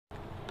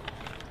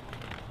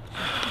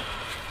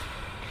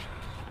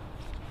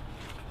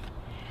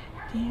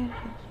Dear,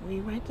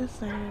 rewrite the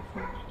letter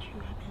for which you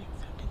have been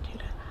accepted to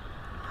the...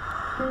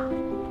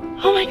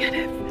 Oh my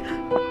goodness!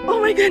 Oh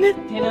my goodness!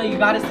 Danielle, you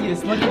gotta see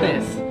this. Look at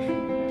this.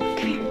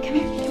 Come here, come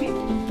here, come here.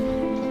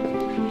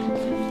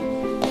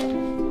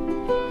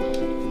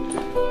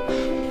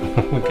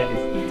 Okay.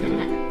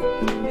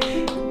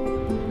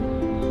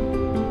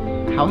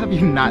 How have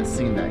you not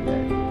seen that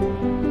yet?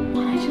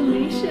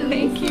 Congratulations.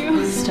 Thank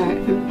you.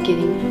 Start from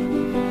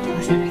beginning. Tell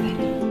us everything.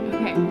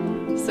 Okay,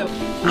 so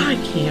I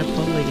can't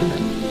believe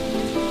it.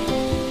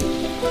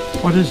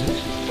 What is it?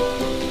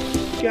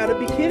 You gotta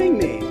be kidding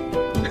me.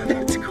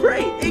 That's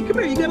great. Hey, come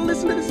here. You gotta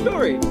listen to the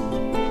story.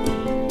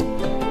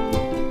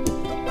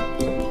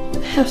 I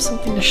have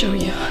something to show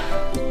you.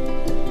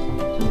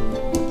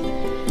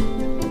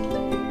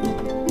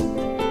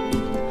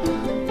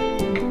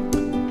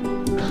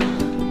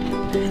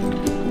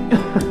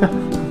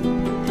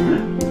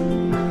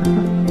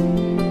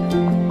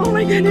 Oh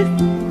my goodness!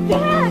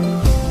 Dad!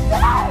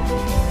 Dad!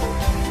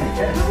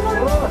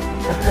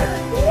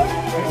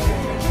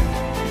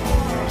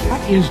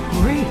 That is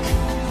great.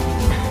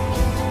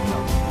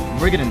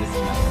 We're gonna miss you.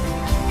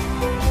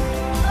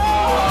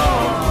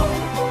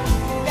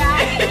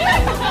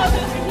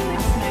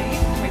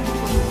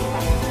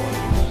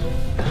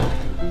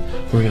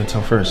 Who are we gonna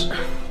tell first?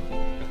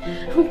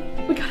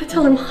 We gotta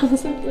tell our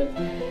moms.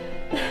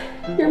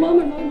 Your mom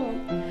and my mom.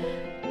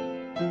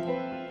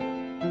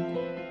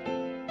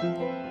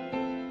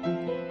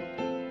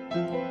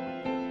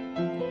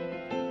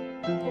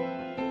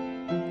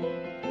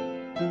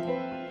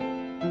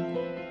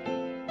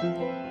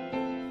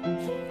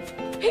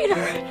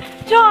 Peter!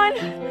 John!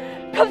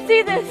 Come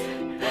see this!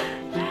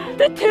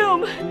 The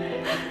tomb!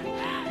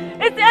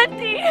 It's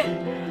empty!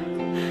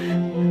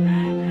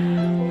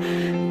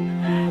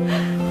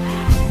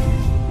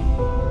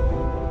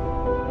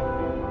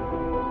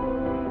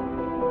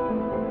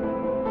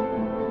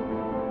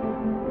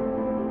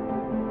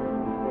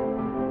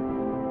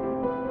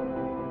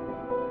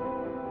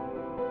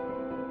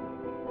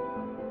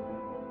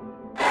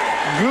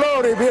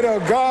 Glory be to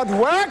God.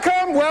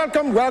 Welcome,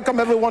 welcome, welcome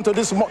everyone to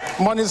this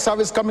morning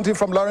service coming to you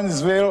from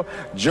Lawrenceville,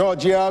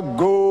 Georgia.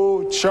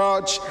 Go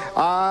Church.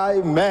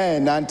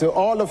 Amen. And to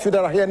all of you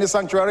that are here in this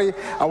sanctuary,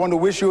 I want to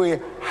wish you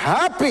a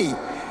happy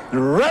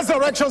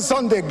Resurrection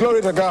Sunday.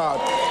 Glory to God.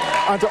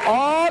 And to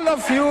all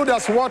of you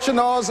that's watching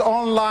us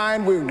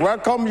online, we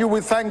welcome you.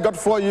 We thank God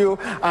for you.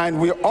 And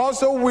we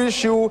also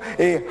wish you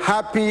a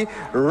happy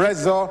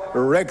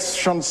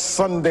Resurrection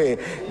Sunday.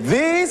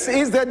 This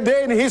is the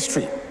day in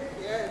history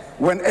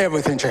when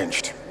everything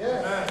changed.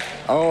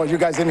 Oh, you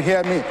guys didn't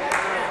hear me.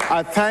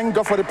 I thank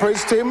God for the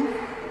praise team.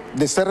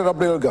 They set it up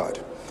real good.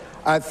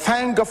 I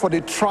thank God for the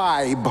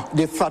tribe,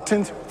 the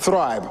 13th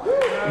tribe.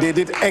 They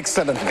did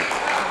excellently.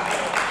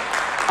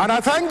 And I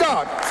thank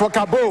God for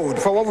Kabod,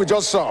 for what we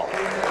just saw.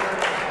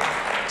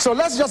 So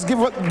let's just give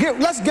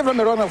them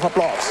a round of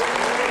applause.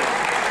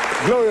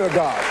 Glory to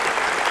God.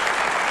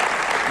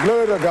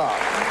 Glory to God.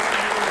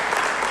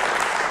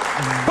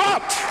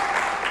 But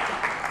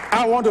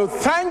I want to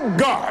thank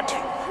God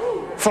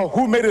for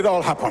who made it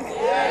all happen.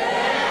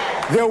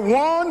 The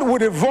one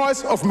with the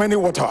voice of many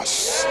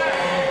waters,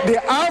 the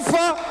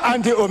Alpha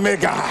and the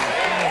Omega,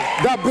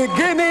 the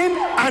beginning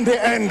and the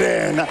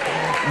ending,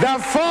 the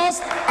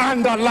first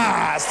and the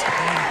last.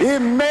 He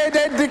made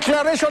a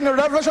declaration in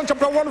Revelation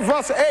chapter 1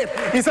 verse 8.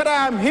 He said,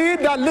 I am he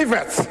that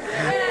liveth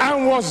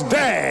and was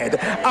dead.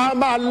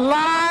 I'm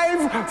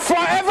alive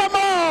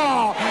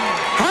forevermore.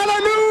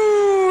 Hallelujah.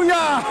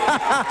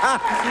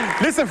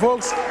 Listen,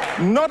 folks,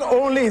 not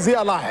only is he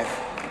alive,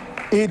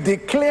 he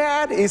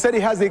declared, he said he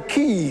has the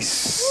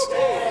keys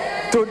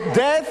to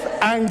death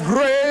and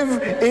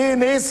grave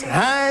in his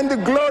hand.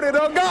 Glory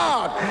to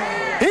God.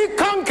 He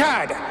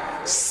conquered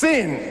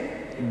sin,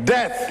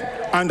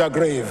 death, and the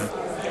grave.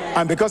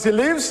 And because he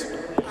lives,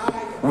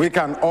 we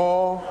can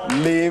all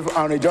live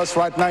and rejoice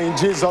right now in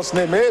Jesus'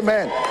 name.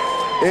 Amen.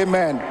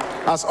 Amen.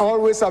 As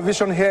always, our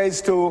vision here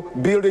is to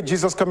build a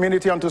Jesus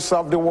community and to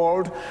serve the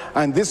world.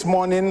 And this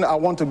morning, I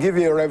want to give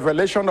you a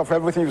revelation of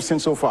everything you've seen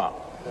so far.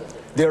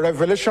 The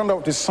revelation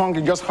of the song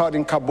you just heard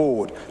in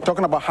Kabod,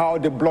 talking about how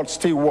the blood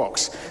still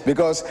works.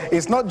 Because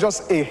it's not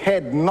just a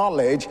head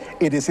knowledge,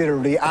 it is a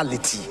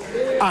reality.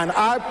 And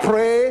I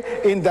pray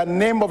in the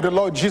name of the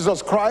Lord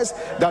Jesus Christ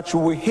that you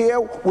will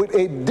hear with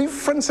a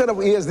different set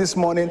of ears this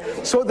morning,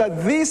 so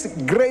that this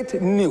great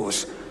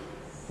news,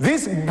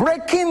 this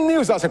breaking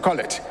news as I call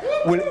it,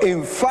 will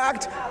in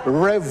fact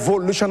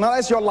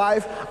revolutionize your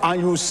life,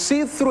 and you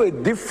see through a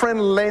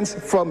different lens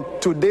from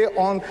today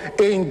on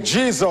in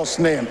Jesus'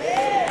 name.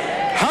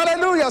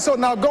 Hallelujah. So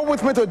now go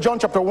with me to John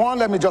chapter 1.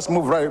 Let me just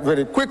move very,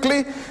 very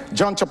quickly.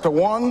 John chapter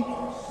 1.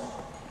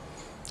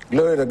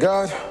 Glory to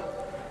God.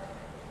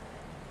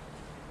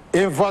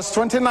 In verse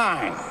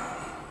 29.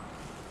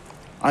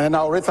 And then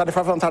I'll read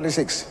 35 and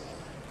 36.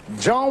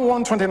 John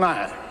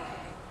 1:29.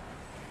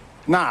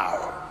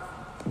 Now,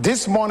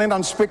 this morning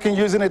I'm speaking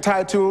using the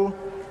title,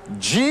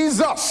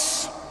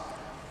 Jesus,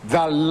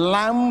 the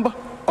Lamb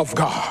of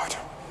God.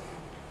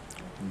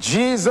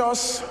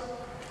 Jesus,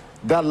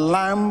 the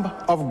Lamb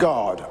of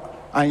God.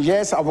 And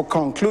yes, I will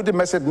conclude the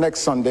message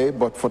next Sunday,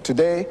 but for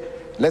today,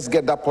 let's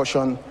get that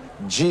portion,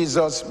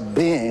 Jesus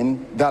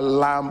being the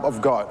Lamb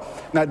of God.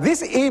 Now,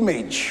 this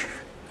image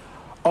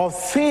or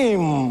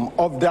theme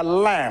of the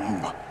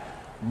Lamb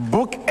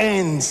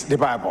bookends the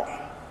Bible.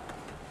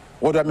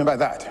 What do I mean by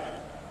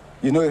that?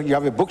 You know, you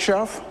have a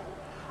bookshelf,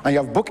 and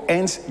you have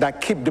bookends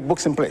that keep the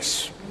books in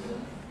place.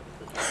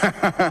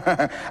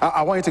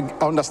 I want you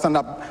to understand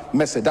that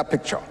message, that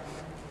picture.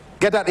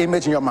 Get that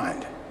image in your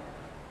mind.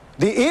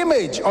 The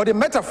image or the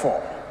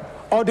metaphor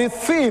or the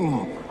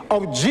theme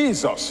of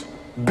Jesus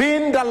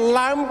being the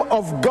Lamb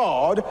of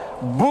God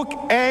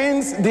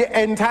bookends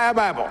the entire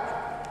Bible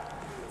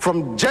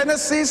from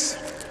Genesis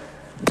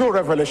to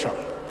Revelation.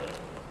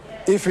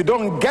 If you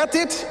don't get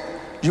it,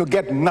 you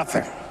get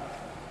nothing.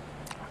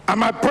 And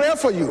my prayer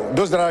for you,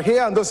 those that are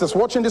here and those that's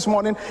watching this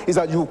morning, is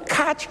that you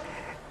catch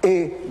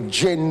a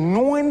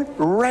genuine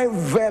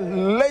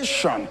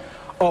revelation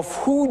of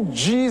who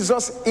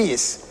Jesus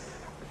is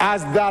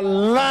as the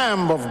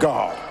Lamb of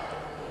God.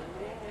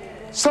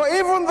 So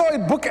even though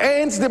it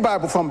bookends the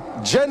Bible from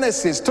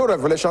Genesis to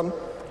Revelation,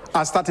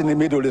 I start in the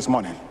middle this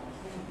morning.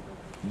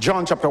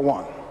 John chapter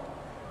 1.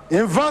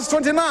 In verse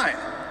 29,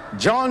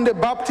 John the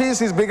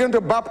Baptist is beginning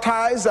to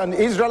baptize, and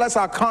Israelites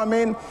are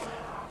coming,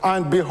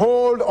 and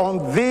behold,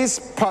 on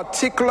this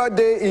particular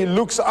day he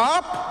looks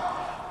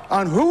up,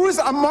 and who is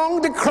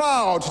among the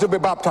crowd to be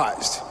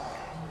baptized?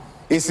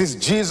 It is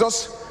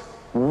Jesus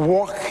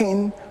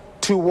walking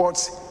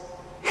towards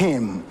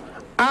him.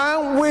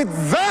 And with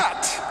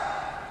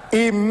that,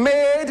 he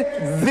made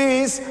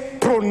this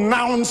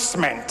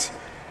pronouncement.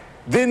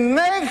 The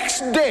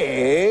next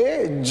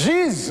day,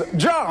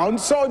 John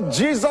saw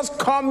Jesus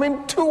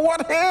coming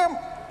toward him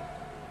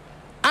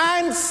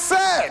and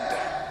said,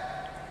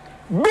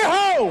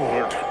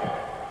 behold,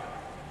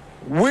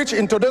 which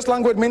in today's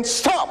language means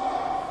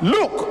stop,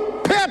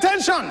 look, pay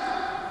attention.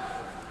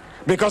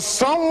 Because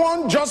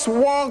someone just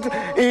walked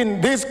in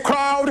this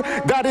crowd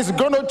that is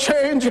going to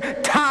change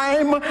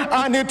time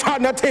and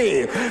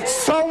eternity.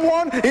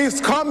 Someone is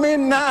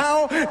coming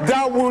now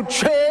that will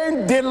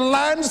change the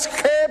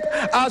landscape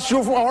as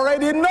you've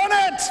already known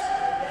it.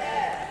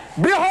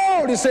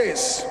 Behold, he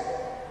says,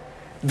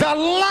 the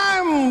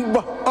Lamb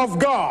of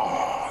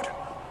God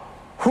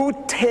who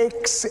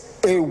takes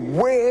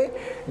away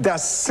the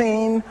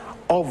sin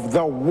of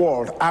the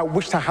world. I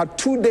wish I had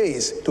 2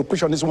 days to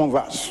preach on this one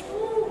verse.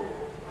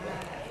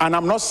 And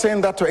I'm not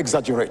saying that to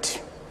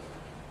exaggerate.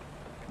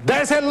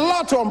 There's a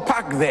lot to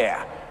unpack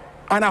there.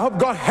 And I hope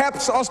God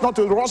helps us not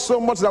to rush so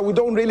much that we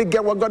don't really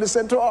get what God is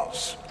saying to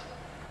us.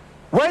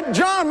 When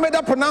John made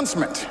that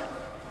pronouncement,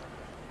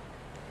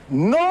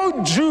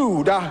 no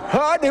Jew that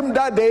heard him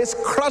that day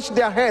scratched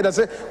their head and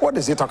said, what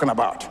is he talking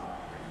about?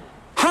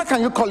 How can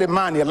you call a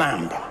man a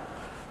lamb?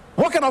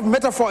 What kind of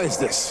metaphor is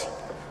this?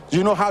 Do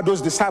you know how those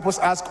disciples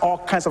asked all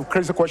kinds of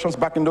crazy questions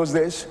back in those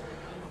days?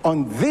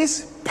 On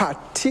this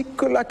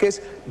particular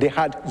case, they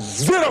had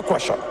zero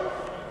question.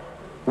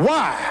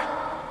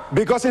 Why?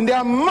 Because in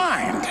their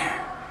mind,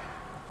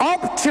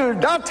 up till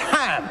that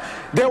time,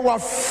 they were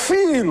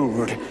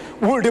filled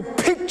with the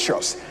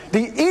pictures,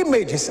 the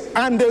images,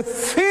 and the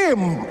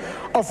theme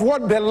of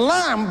what the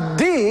Lamb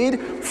did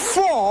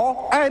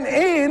for and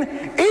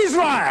in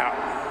Israel.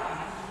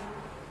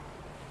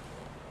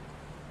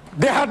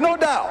 They had no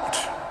doubt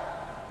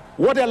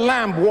what a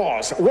lamb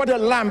was, what a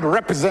lamb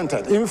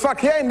represented. In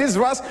fact, here in this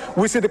verse,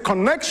 we see the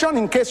connection,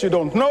 in case you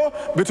don't know,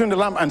 between the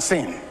lamb and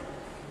sin.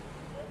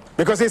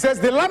 Because he says,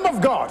 the Lamb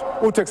of God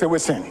who takes away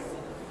sin.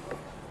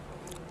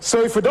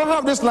 So if you don't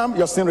have this lamb,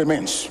 your sin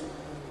remains.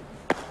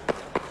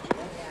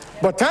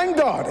 But thank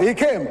God, he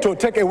came to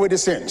take away the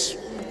sins.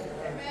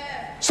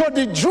 So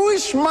the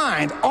Jewish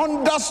mind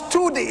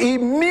understood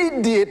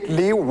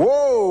immediately,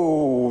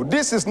 whoa,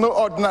 this is no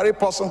ordinary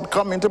person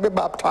coming to be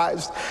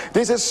baptized.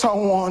 This is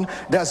someone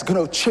that's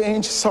going to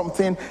change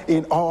something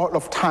in all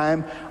of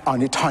time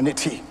and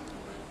eternity.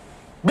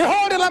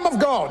 Behold the Lamb of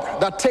God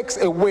that takes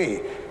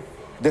away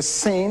the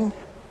sin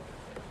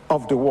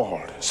of the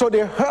world. So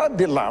they heard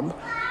the lamb,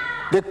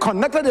 they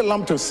connected the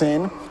lamb to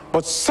sin,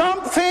 but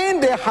something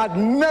they had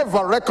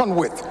never reckoned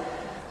with,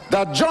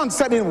 that John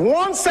said in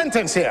one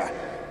sentence here,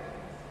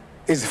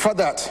 is for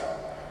that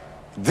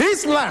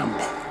this lamb,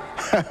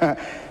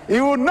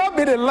 it will not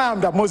be the lamb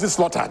that Moses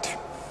slaughtered.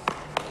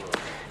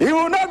 It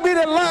will not be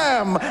the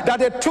lamb that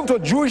they took to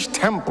Jewish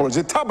temples,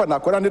 the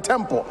tabernacle and the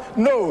temple.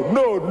 No,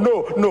 no,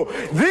 no, no.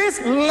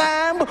 This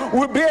lamb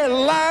will be a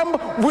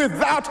lamb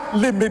without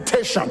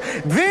limitation.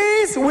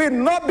 This will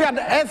not be an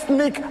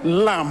ethnic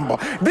lamb.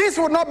 This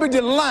will not be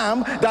the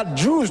lamb that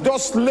Jews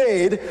just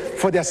slayed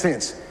for their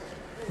sins.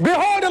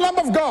 Behold the Lamb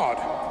of God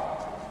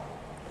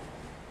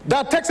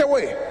that takes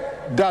away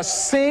the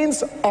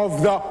sins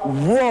of the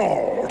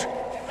world.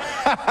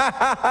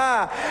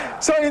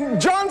 So in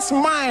John's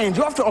mind,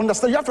 you have to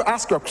understand, you have to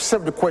ask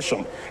yourself the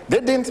question. They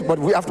didn't, but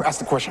we have to ask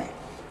the question.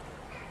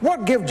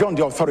 What gave John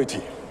the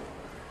authority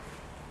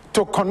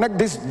to connect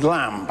this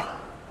lamb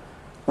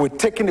with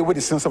taking away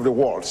the sins of the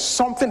world?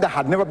 Something that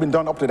had never been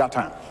done up to that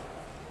time.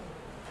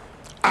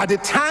 At the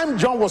time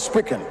John was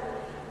speaking,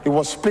 It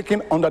was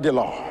speaking under the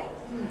law,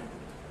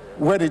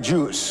 where the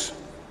Jews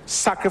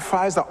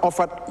sacrificed or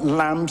offered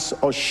lambs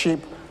or sheep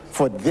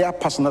for their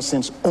personal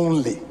sins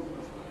only.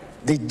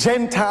 The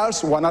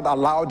Gentiles were not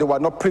allowed, they were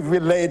not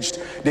privileged,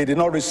 they did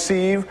not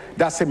receive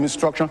that same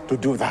instruction to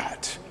do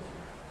that.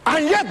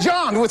 And yet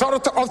John, with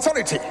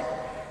authority,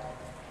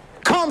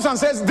 comes and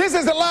says, this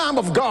is the Lamb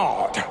of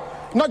God.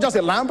 Not just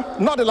a lamb,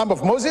 not the lamb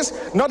of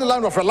Moses, not the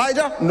lamb of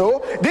Elijah. No,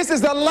 this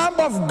is the Lamb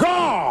of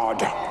God.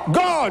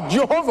 God,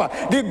 Jehovah,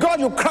 the God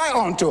you cry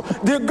unto,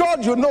 the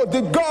God you know,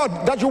 the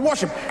God that you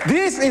worship.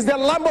 This is the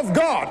Lamb of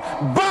God.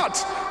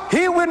 But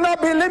he will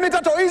not be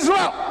limited to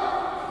Israel.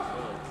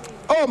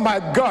 Oh my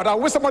God, I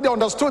wish somebody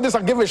understood this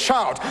and give a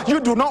shout. You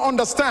do not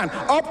understand.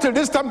 Up till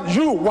this time,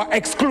 you were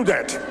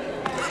excluded.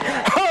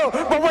 Oh,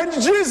 but when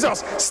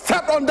Jesus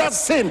stepped on that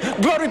scene,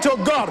 glory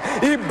to God,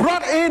 he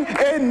brought in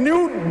a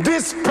new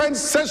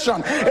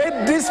dispensation,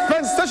 a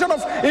dispensation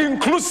of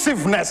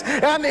inclusiveness,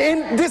 and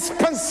in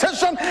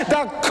dispensation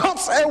that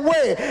cuts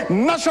away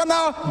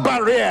national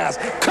barriers,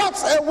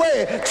 cuts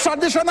away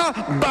traditional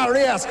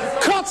barriers,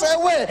 cuts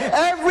away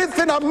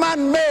everything a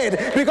man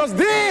made, because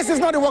this is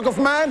not the work of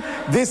man,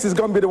 this is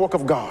going to be the work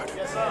of God.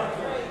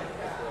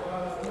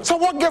 So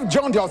what gave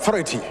John the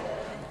authority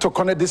to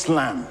connect this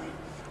lamb?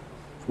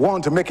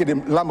 One, to make it the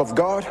Lamb of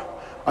God,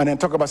 and then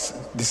talk about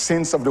the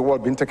sins of the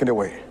world being taken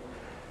away.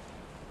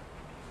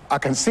 I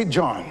can see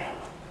John,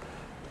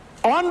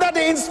 under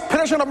the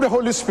inspiration of the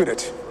Holy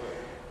Spirit,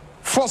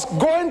 first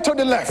going to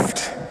the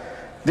left,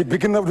 the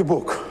beginning of the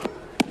book.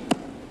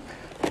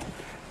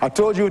 I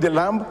told you the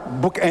Lamb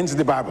book ends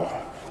the Bible,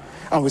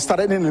 and we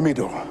started in the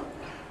middle.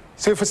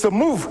 So if it's to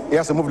move, he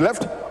has to move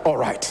left or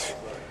right.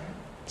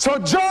 So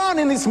John,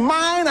 in his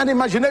mind and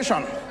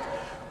imagination,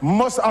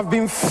 must have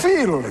been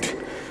filled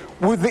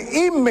with the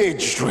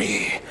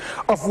imagery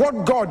of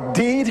what God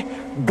did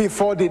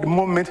before the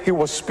moment he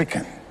was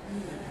speaking.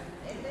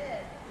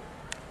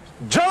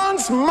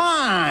 John's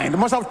mind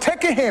must have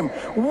taken him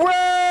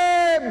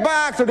way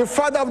back to the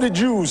father of the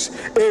Jews,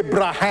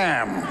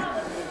 Abraham.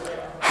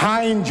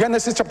 High in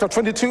Genesis chapter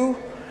 22,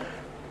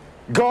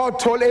 God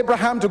told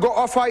Abraham to go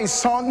offer his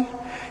son,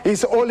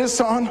 his only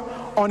son,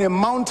 on a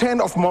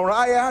mountain of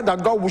Moriah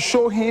that God would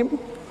show him,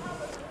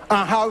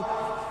 and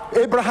how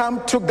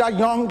Abraham took that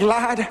young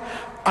lad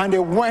and they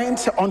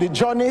went on the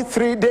journey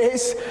 3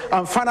 days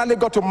and finally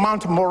got to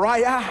Mount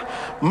Moriah.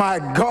 My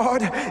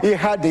God, he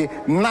had the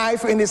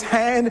knife in his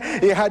hand,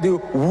 he had the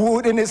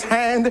wood in his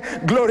hand,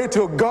 glory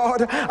to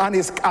God. And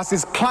as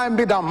he's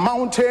climbing that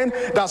mountain,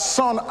 the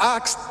son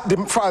asked the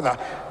father,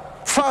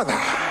 Father,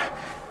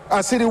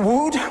 I see the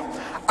wood,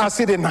 I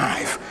see the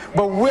knife,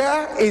 but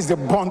where is the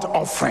burnt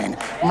offering?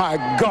 My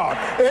God,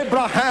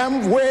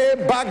 Abraham way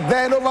back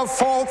then, over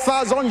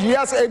 4,000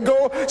 years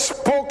ago,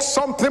 spoke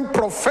something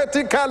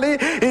prophetically.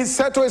 He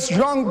said to his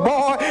young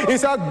boy, he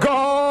said,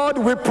 God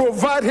will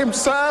provide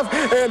himself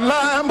a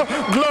lamb.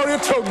 Glory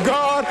to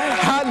God,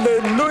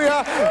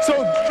 hallelujah.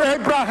 So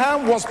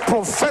Abraham was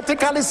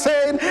prophetically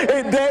saying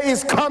a day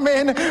is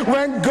coming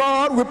when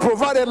God will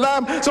provide a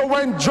lamb. So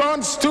when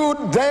John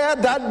stood there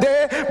that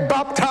day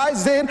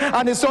baptizing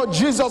and he saw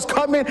Jesus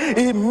coming,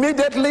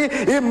 immediately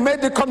he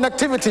made the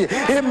connectivity,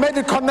 he made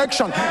the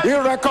connection. He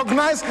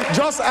recognized,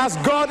 just as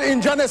God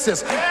in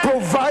Genesis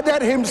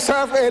provided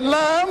himself a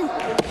lamb,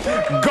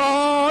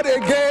 God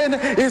again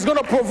is going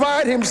to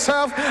provide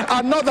himself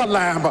another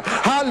lamb.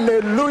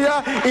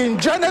 Hallelujah. In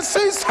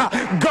Genesis,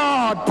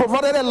 God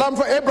provided a lamb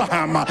for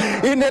Abraham.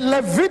 In the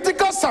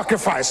Levitical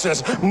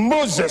sacrifices,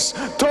 Moses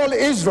told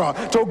Israel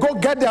to go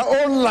get their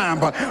own lamb.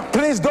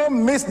 Please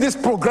don't miss this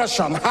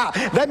progression.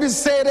 Let me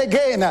say it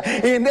again.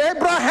 In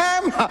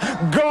Abraham,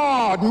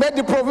 God made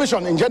the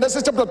provision in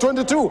Genesis chapter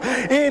 22.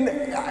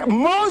 In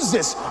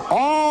Moses,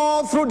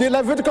 all through the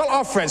Levitical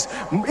offerings,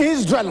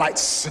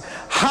 Israelites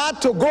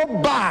had to go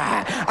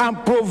by and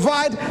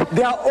provide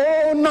their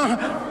own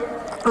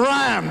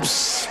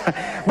rams.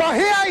 But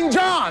here in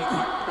John,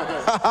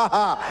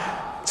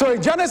 so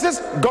in Genesis,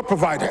 God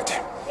provided.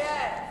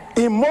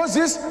 In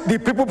Moses, the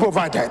people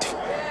provided.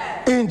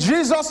 In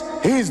Jesus,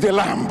 he is the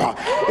lamb.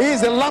 He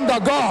is the lamb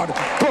that God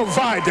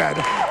provided.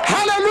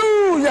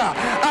 Hallelujah.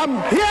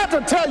 I'm here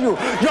to tell you,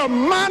 your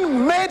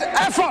man-made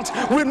effort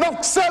will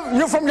not save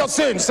you from your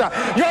sins.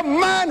 Your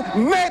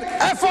man-made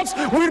efforts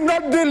will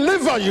not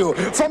deliver you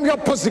from your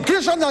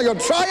persecution and your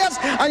trials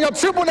and your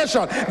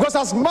tribulation. Because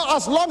as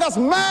long as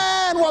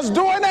man was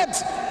doing it,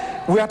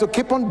 we have to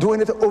keep on doing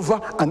it over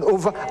and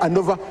over and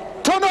over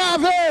to no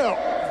avail.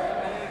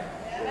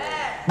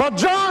 But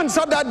John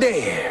said that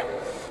day,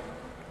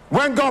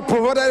 when God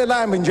provided a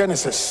lamb in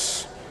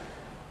Genesis,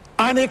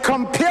 and he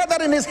compared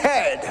that in his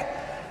head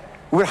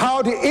with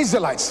how the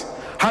Israelites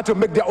had to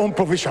make their own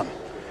provision.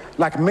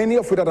 Like many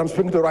of you that I'm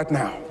speaking to right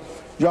now,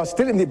 you are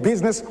still in the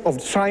business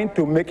of trying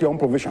to make your own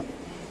provision.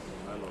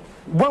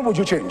 When would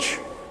you change?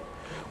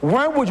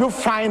 When would you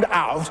find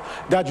out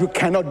that you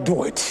cannot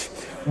do it?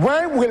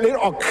 When will it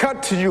occur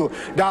to you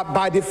that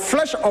by the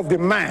flesh of the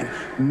man,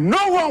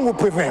 no one will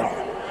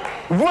prevail?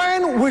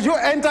 When will you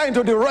enter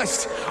into the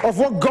rest of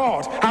what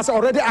God has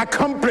already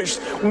accomplished?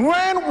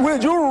 When will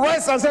you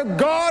rest and say,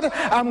 God,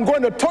 I'm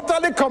going to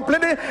totally,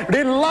 completely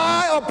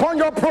rely upon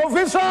your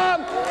provision?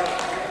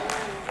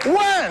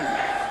 When?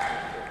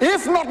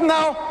 If not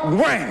now,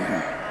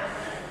 when?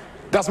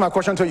 That's my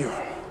question to you.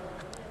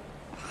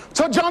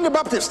 So John the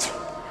Baptist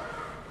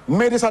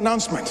made this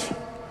announcement.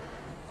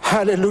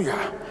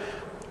 Hallelujah.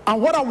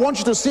 And what I want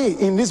you to see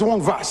in this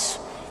one verse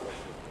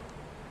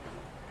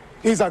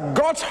is that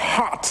God's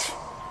heart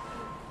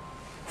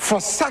for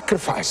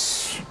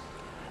sacrifice,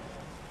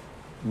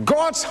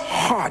 God's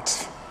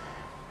heart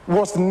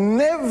was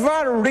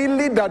never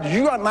really that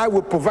you and I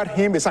would provide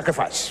him a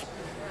sacrifice.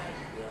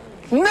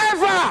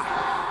 Never.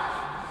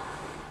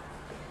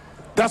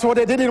 That's what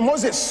they did in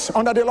Moses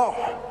under the law,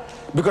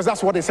 because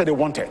that's what they said they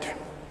wanted.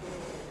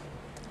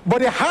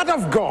 But the heart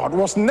of God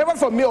was never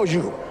for me or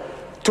you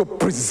to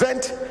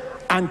present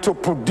and to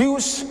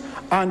produce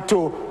and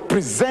to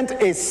present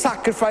a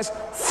sacrifice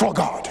for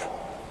God.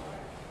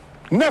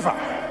 Never.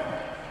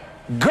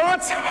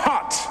 God's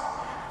heart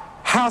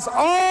has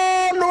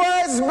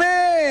always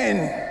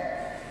been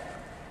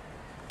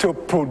to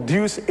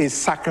produce a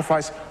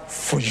sacrifice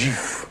for you.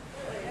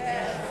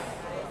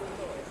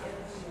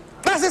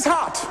 That's his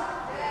heart.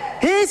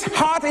 His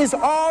heart is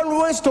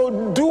always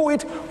to do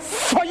it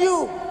for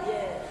you.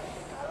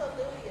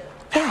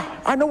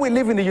 Yeah, I know we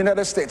live in the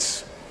United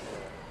States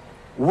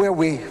where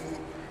we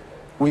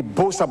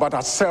boast about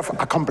our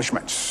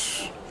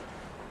self-accomplishments,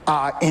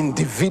 our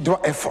individual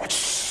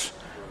efforts.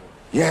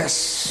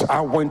 Yes, I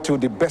went to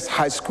the best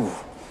high school.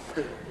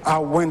 I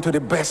went to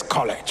the best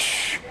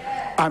college.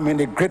 I'm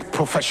in a great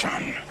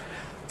profession.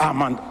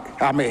 I'm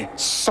a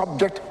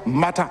subject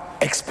matter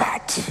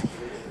expert.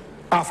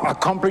 I've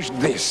accomplished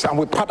this, and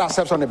we pat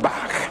ourselves on the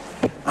back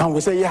and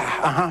we say,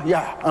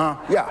 yeah,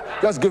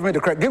 just give me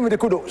the credit, give me the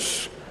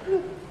kudos.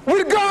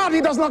 With God,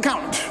 it does not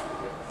count.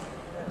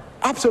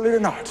 Absolutely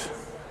not.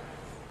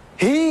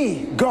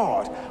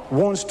 God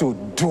wants to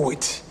do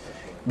it,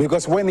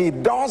 because when he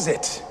does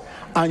it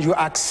and you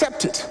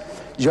accept it,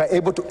 you are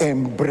able to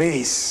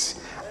embrace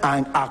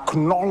and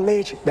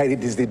acknowledge that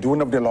it is the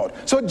doing of the Lord.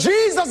 So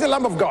Jesus, the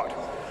Lamb of God,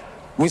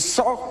 we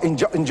saw in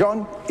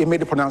John, he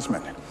made a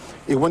pronouncement.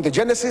 He went to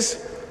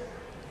Genesis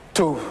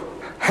to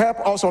help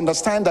us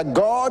understand that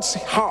God's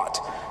heart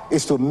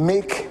is to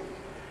make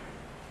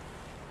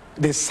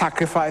the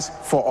sacrifice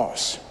for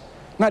us.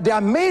 Now, the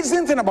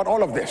amazing thing about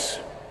all of this,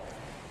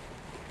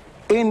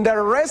 in the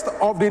rest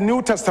of the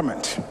New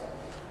Testament,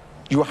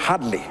 you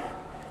hardly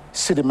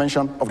see the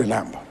mention of the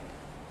Lamb.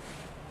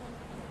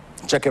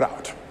 Check it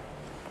out.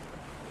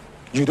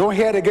 You don't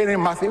hear it again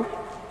in Matthew,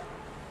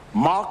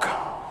 Mark,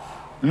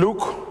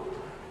 Luke.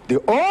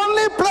 The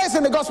only place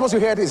in the Gospels you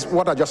hear it is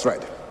what I just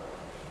read.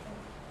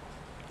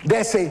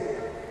 There's a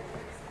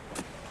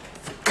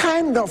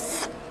kind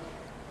of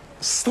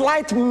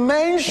slight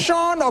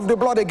mention of the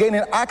blood again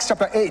in Acts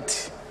chapter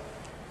 8,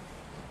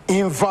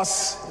 in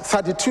verse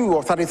 32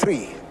 or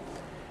 33,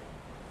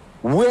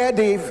 where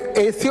the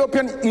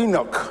Ethiopian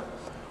eunuch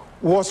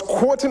was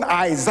quoting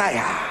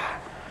Isaiah.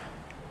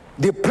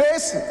 The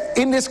place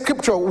in the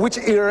scripture which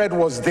he read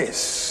was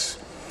this: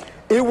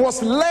 it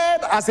was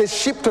led as a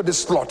sheep to the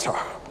slaughter,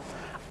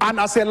 and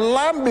as a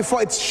lamb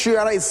before its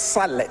shearer is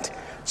silent,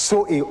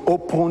 so he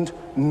opened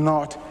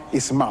not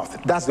his mouth.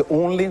 That's the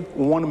only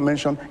one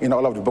mention in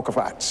all of the book of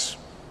Acts.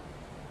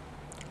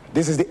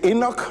 This is the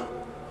eunuch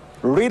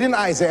reading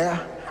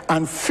Isaiah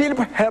and Philip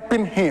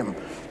helping him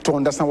to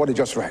understand what he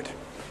just read,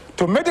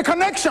 to make the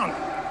connection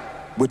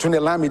between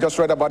the lamb he just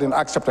read about in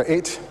Acts chapter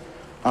 8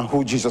 and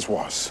who Jesus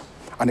was.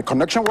 And the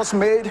connection was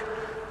made,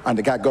 and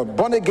the guy got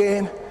born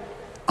again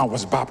and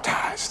was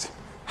baptized.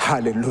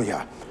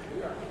 Hallelujah.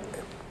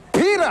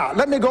 Peter,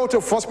 let me go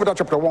to 1 Peter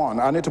chapter 1.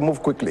 I need to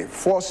move quickly.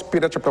 1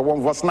 Peter chapter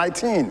 1 verse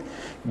 19.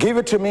 Give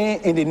it to me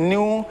in the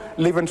New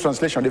Living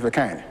Translation if you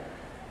can.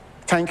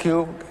 Thank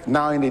you.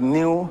 Now in the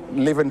New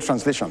Living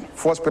Translation.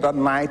 1 Peter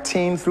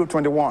 19 through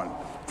 21.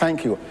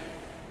 Thank you.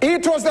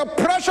 It was the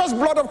precious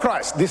blood of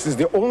Christ. This is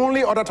the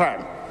only other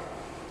time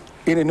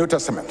in the New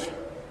Testament.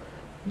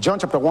 John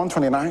chapter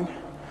 1:29,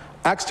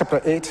 Acts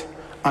chapter 8,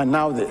 and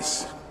now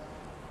this.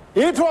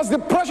 It was the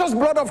precious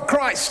blood of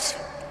Christ.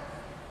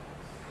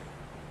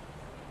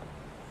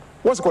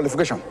 What's the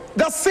qualification?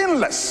 The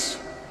sinless,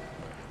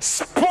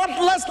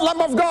 spotless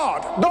Lamb of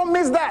God. Don't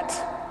miss that.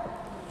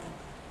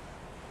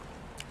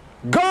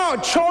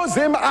 God chose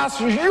him as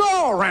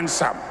your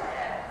ransom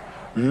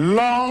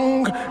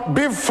long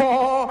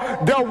before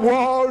the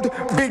world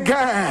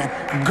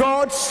began.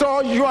 God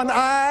saw you and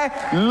I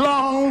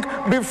long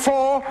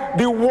before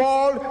the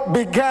world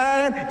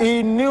began.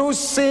 He knew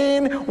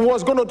sin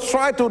was going to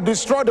try to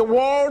destroy the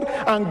world,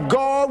 and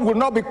God would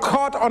not be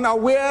caught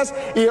unawares.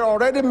 He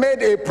already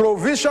made a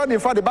provision. In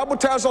fact, the Bible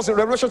tells us in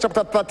Revelation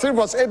chapter 13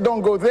 verse 8, don't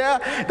go there,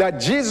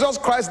 that Jesus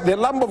Christ, the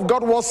Lamb of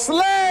God, was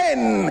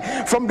slain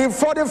from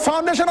before the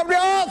foundation of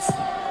the earth.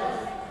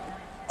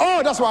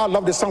 Oh, that's why I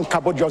love the song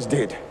Cabo just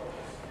did.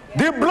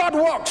 The blood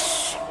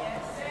works.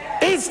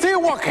 It's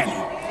still working.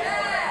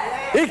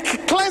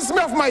 It cleansed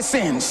me of my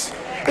sins.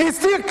 is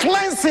still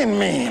cleansing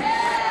me.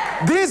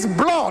 This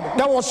blood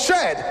that was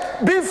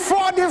shed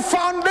before the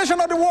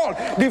foundation of the world.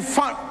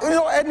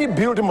 Any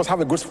building must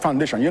have a good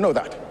foundation. You know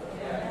that.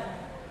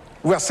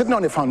 We are sitting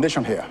on a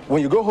foundation here.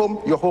 When you go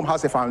home, your home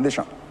has a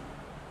foundation.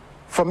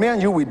 For me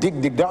and you, we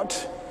dig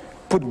out,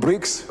 put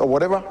bricks or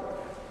whatever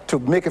to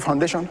make a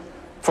foundation.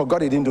 For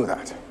God, he didn't do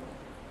that.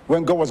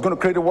 When God was going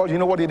to create the world, you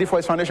know what he did for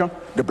his foundation?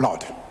 The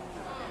blood.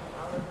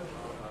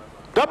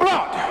 The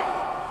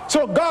blood.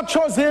 So God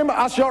chose him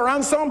as your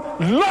ransom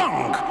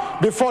long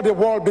before the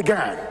world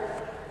began.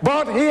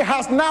 But he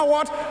has now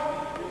what?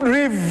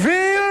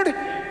 Revealed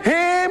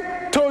him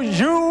to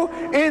you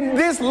in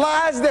these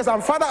last days.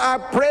 And Father, I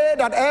pray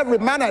that every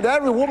man and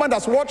every woman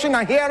that's watching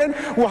and hearing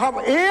will have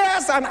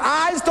ears and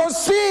eyes to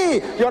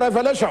see your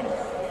revelation.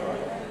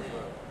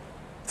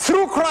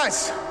 Through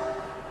Christ,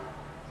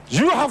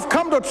 you have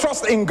come to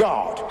trust in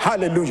God.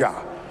 Hallelujah.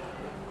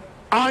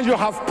 And you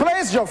have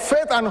placed your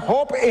faith and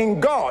hope in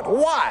God.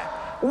 Why?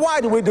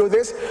 Why do we do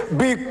this?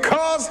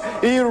 Because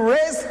he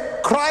raised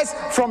Christ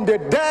from the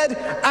dead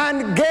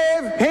and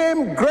gave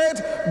him great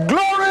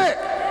glory.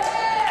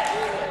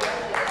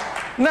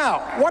 Now,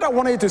 what I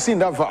wanted you to see in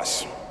that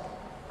verse,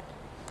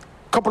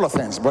 a couple of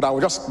things, but I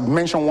will just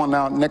mention one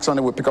now. Next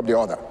Sunday we'll pick up the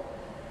other.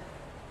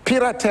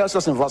 Peter tells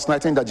us in verse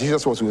 19 that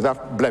Jesus was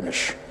without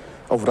blemish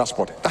or without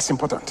spot. That's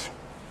important.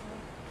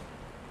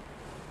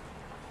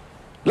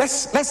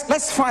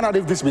 Let's find out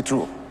if this be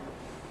true.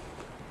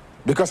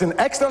 Because in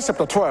Exodus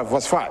chapter 12,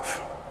 verse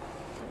 5,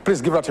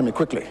 please give that to me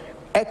quickly.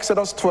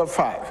 Exodus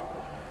 12:5,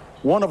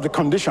 one of the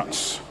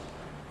conditions.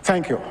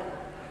 Thank you.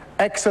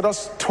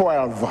 Exodus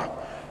 12,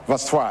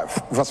 verse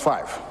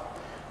 5.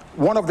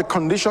 One of the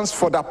conditions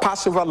for the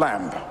Passover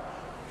lamb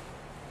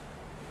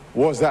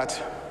was that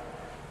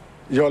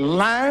your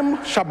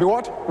lamb shall be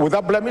what?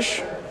 Without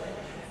blemish,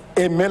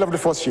 a male of the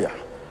first year.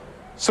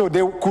 So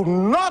they could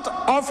not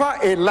offer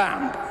a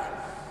lamb,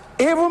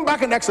 even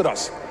back in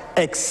Exodus,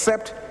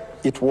 except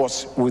it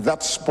was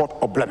without spot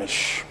or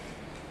blemish.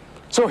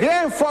 So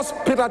here in 1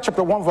 Peter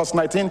chapter 1 verse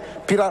 19,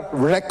 Peter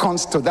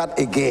reckons to that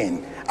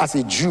again. As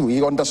a Jew,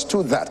 he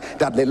understood that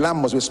the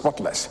lamb must be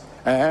spotless.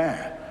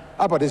 How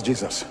about this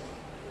Jesus?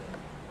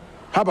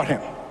 How about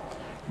him?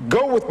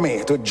 Go with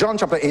me to John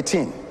chapter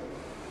 18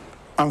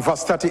 and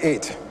verse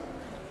 38.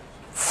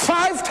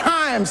 5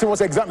 times he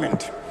was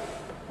examined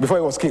before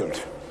he was killed.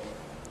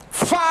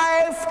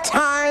 5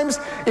 times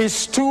he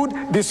stood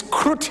the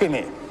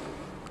scrutiny.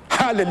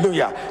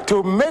 Hallelujah.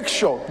 To make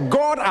sure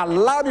God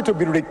allowed it to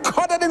be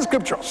recorded in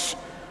scriptures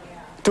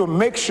to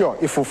make sure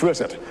he fulfills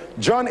it.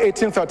 John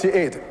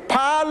 18:38.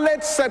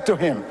 Pilate said to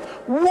him,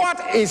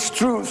 "What is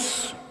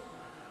truth?"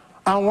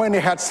 And when he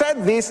had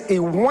said this, he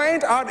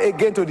went out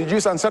again to the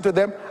Jews and said to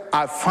them,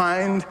 "I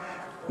find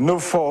no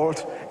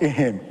fault in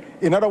him."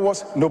 In other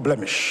words, no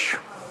blemish.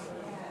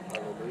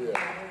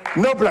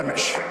 No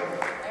blemish.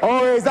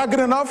 Oh, is that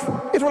good enough?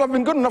 It would have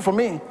been good enough for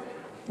me.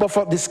 But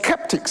for the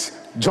skeptics,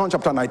 John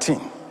chapter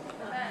 19.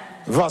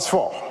 Verse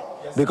 4,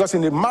 because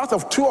in the mouth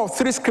of 2 or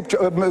 3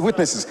 scripture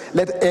witnesses,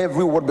 let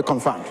every word be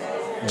confirmed.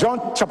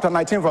 John chapter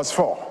 19 verse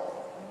 4.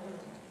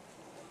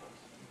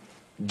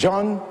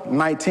 John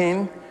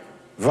 19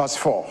 verse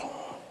 4.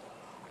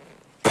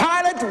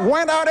 Pilate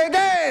went out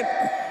again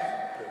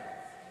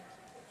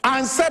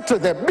and said to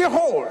them,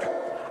 "Behold,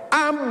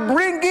 I'm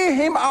bringing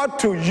him out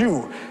to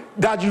you,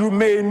 that you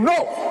may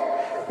know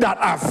that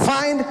I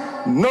find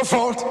no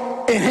fault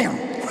in him."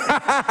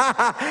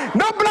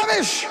 No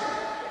blemish.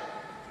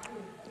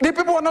 The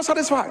people were not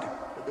satisfied.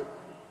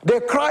 They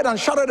cried and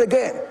shouted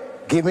again.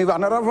 Give me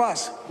another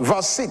verse.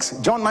 Verse 6.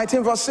 John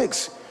 19 verse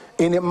 6.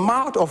 In the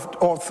mouth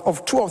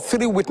of 2 or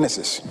 3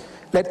 witnesses,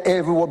 let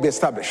every word be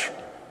established.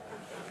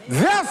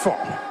 Therefore,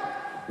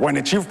 when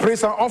the chief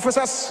priests and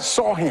officers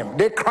saw him,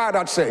 they cried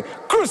out, saying,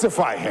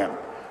 "Crucify him!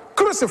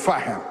 Crucify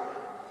him!"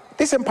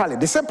 The same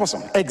Pilate, the same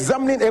person,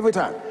 examining every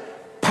time.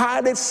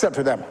 Pilate said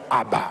to them,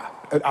 "Abba."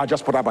 I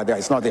just put Abba there,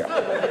 it's not there.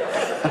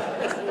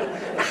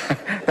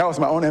 That was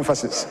my own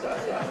emphasis.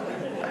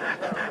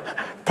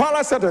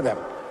 Pilate said to them,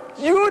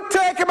 "You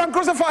take him and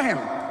crucify him."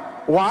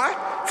 Why?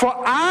 For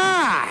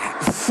I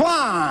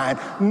find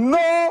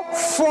no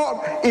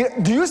fault.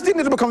 Do you still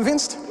need to be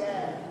convinced?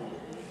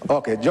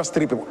 Okay, just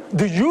 3 people.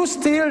 Do you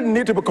still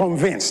need to be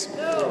convinced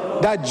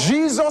that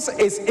Jesus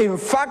is in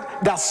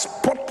fact the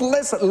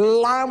spotless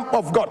Lamb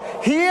of God?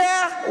 Hear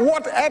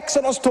what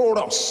Exodus told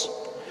us.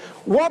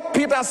 What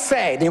Peter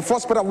said in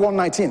 1 Peter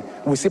 1:19,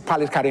 we see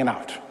Pilate carrying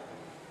out.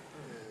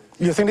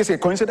 You think this is a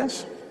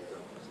coincidence?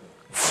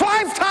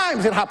 5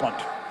 times it happened.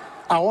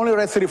 I only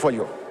read 3 for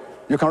you.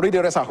 You can read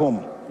the rest at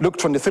home. Luke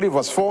 23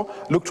 verse 4,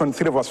 Luke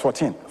 23 verse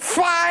 14.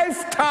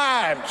 5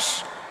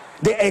 times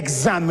they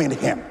examined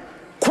him,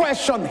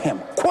 questioned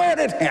him,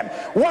 queried him,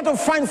 want to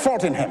find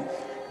fault in him.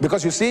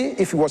 Because you see,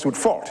 if he was with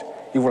fault,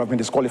 he would have been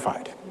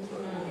disqualified.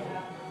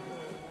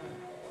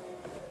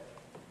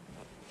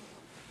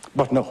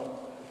 But no.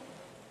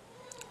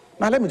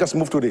 Now let me just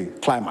move to the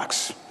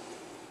climax.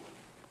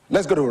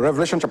 Let's go to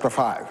Revelation chapter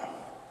 5.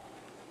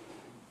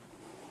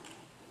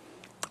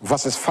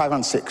 Verses 5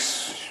 and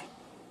 6.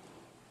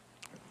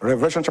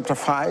 Revelation chapter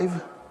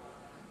 5,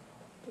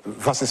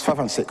 verses 5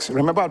 and 6.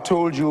 Remember I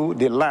told you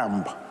the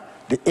lamb,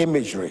 the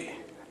imagery,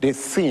 the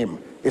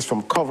theme is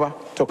from cover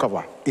to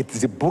cover. It's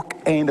the book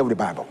end of the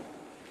Bible.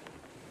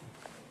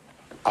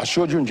 I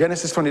showed you in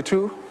Genesis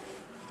 22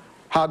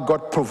 how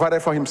God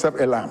provided for himself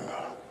a lamb.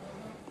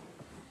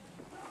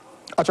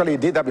 Actually, he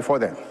did that before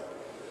then.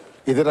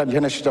 He did that in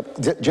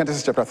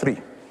Genesis chapter 3,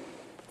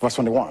 verse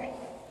 21.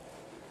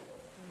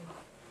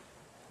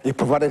 He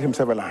provided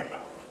himself a lamb.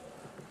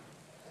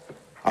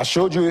 I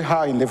showed you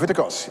how in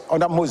Leviticus,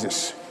 under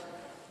Moses,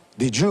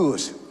 the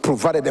Jews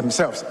provided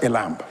themselves a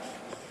lamb.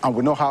 And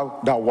we know how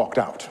that worked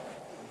out.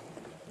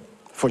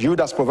 For you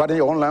that's providing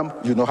your own lamb,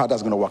 you know how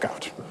that's going to work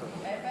out.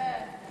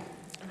 Amen.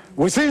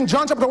 We see in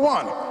John chapter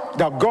 1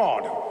 that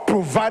God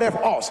provided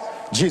for us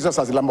Jesus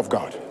as the Lamb of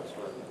God.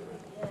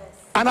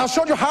 And I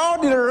showed you how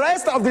the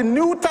rest of the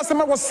New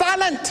Testament was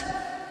silent.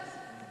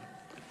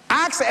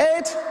 Acts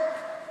 8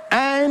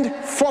 and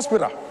 1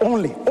 Peter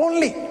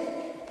only.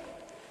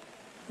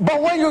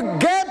 But when you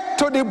get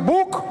to the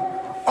book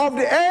of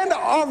the end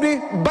of the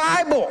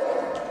Bible,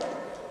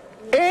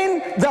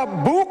 in the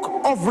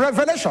book of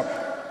Revelation,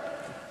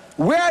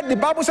 where the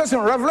Bible says in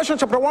Revelation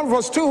chapter 1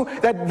 verse 2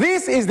 that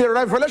this is the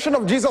revelation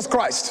of Jesus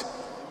Christ.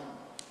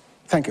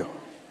 Thank you.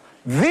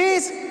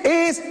 This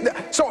is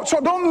so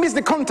don't miss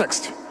the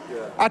context.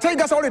 I tell you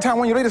guys all the time,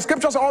 when you read the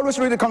scriptures, always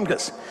read the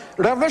context.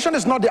 Revelation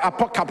is not the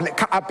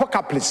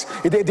apocalypse.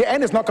 The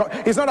end is not,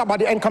 it's not about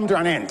the end coming to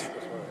an end.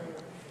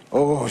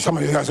 Oh, some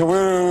of you guys say, wait.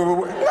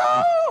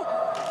 No.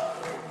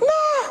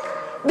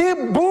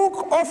 The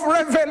book of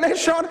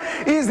Revelation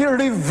is the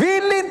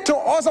revealing to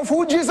us of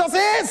who Jesus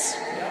is.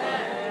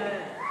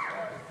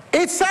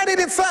 It said it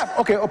itself.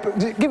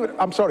 Okay, give it.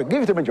 I'm sorry.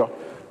 Give it to me, Joe.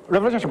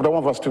 Revelation chapter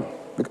 1 verse 2.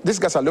 These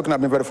guys are looking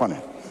at me very funny.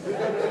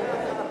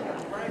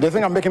 They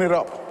think I'm making it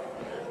up.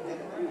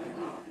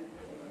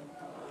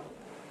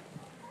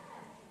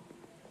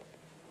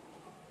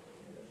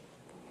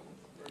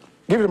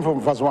 Give it from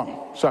verse 1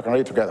 so I can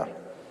read it together.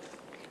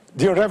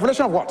 The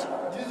revelation of what?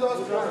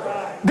 Jesus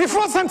Christ. The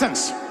first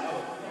sentence.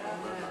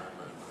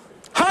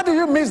 How do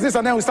you miss this?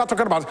 And then we start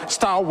talking about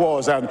Star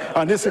Wars and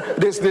this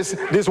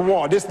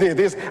war,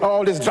 this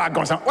all these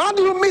dragons. How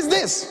do you miss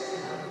this?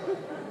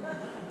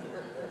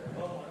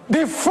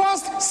 The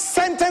first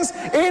sentence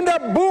in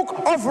the book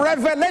of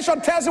Revelation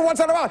tells you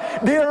what's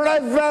about. The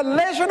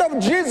revelation of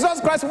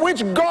Jesus Christ,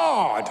 which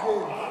God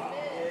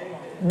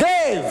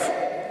gave.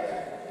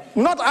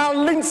 Not Al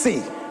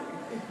Lindsay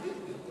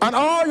and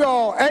all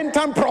your end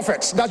time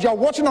prophets that you're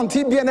watching on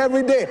TBN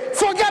every day.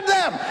 Forget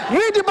them.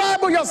 Read the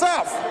Bible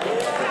yourself.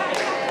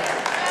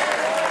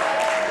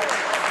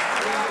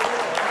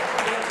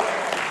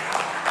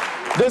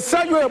 They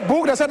sell you a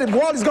book. They said the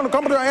world is going to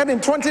come to an end in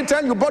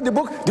 2010. You bought the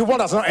book. The world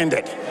has not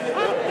ended.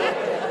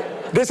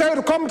 They said it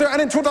will come to an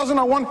end in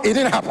 2001. It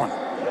didn't happen.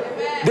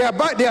 They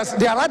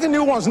are writing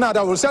new ones now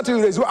that will say to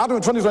you, it's out in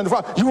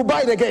 2025. You will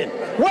buy it again.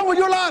 When will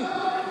you learn?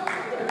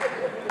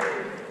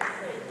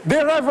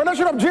 The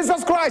revelation of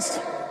Jesus Christ.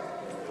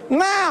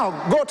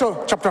 Now go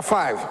to chapter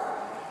 5.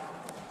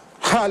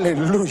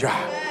 Hallelujah.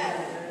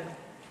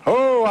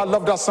 Oh, I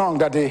love that song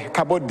that the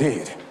Cabot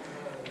did.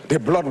 The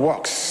blood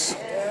works.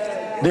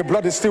 The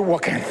blood is still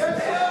working.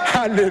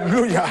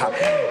 Hallelujah.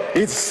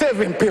 It's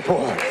saving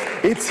people.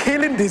 It's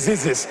healing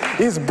diseases.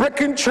 It's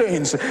breaking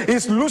chains.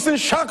 It's loosing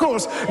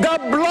shackles. The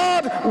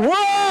blood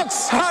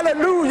works.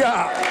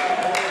 Hallelujah.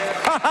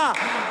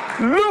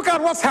 Look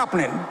at what's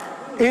happening.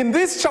 In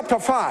this chapter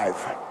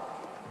 5,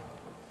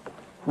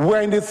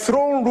 we're in the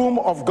throne room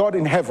of God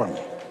in heaven.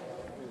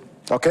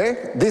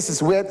 Okay? This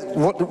is where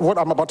what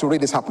I'm about to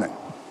read is happening.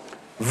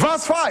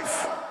 Verse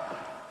 5.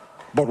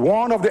 But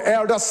one of the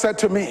elders said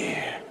to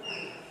me,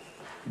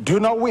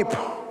 do not weep.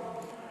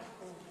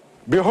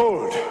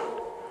 Behold,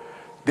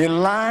 the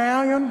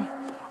Lion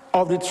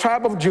of the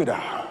tribe of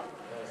Judah,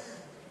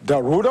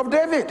 the Root of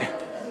David,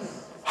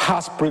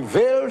 has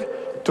prevailed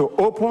to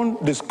open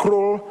the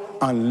scroll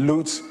and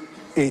loose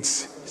its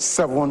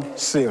 7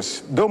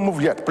 seals. Don't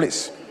move yet,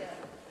 please.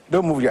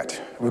 Don't move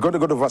yet. We're going to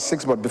go to verse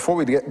 6, but before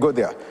we go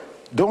there,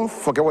 don't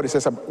forget what it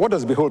says. What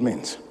does behold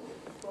means?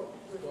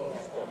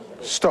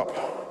 Stop.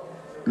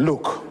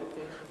 Look.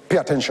 Pay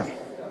attention.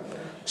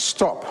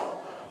 Stop.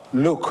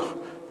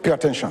 Look. Pay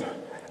attention.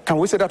 Can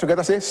we say that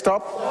together? Say,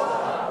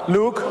 stop.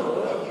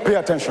 Look. Pay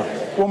attention.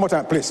 One more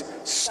time, please.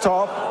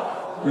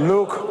 Stop.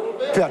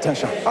 Look. Pay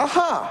attention.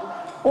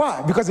 Aha.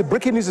 Why? Because the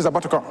breaking news is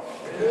about to come.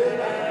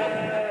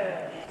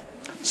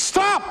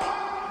 Stop.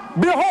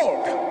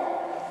 Behold.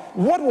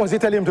 What was he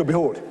telling him to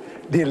behold?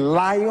 The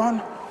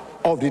Lion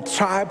of the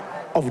tribe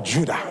of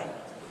Judah.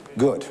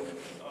 Good.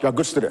 You are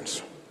good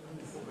students.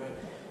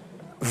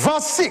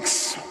 Verse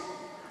 6.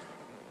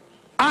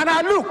 And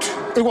I looked.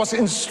 It was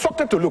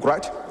instructed to look,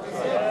 right?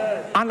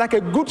 And like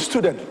a good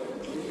student,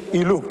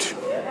 he looked.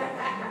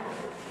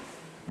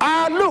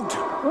 I looked.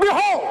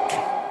 Behold,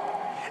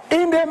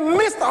 in the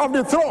midst of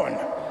the throne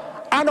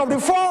and of the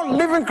 4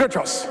 living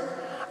creatures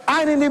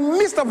and in the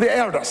midst of the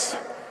elders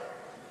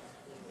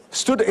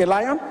stood a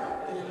lion?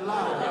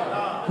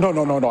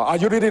 No. Are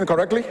you reading it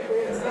correctly?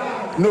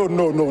 No.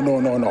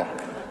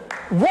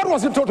 What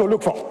was he told to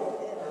look for?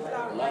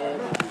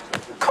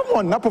 Come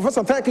on now,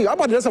 Professor, thank you. How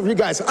about the rest of you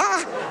guys?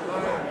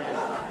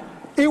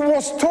 He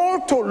was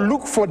told to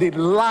look for the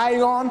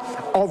Lion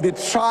of the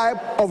tribe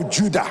of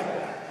Judah.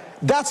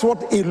 That's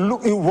what he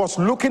was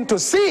looking to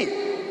see.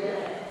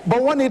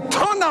 But when he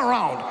turned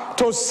around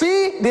to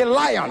see the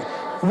lion,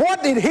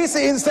 what did he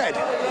see instead?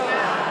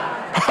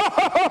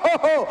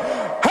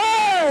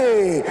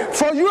 Hey,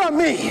 for you and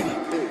me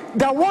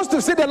that wants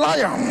to see the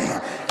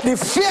lion, the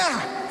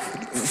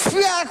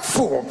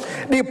fearful,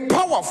 the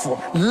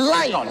powerful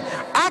lion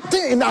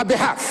acting in our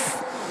behalf.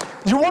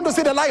 You want to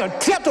see the lion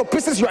tear to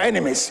pieces your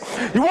enemies.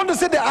 You want to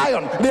see the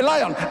lion,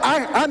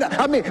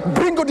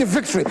 bring you the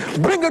victory,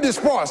 bring you the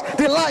spoils.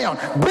 The lion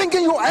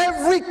bringing you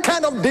every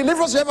kind of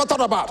deliverance you ever thought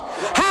about.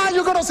 How are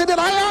you going to see the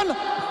lion?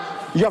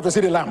 You have to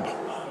see the lamb.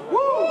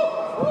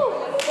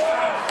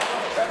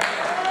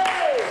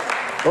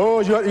 Oh,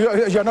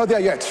 you're not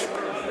there yet.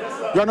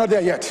 You're not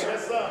there yet.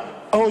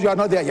 Oh, you're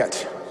not there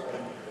yet.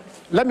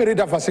 Let me read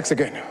that verse 6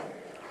 again.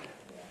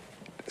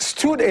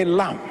 Stood a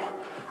lamb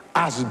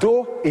as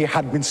though he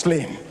had been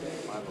slain.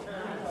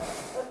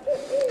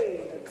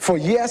 For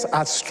years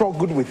I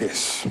struggled with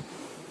this.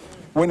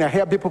 When I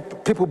hear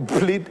people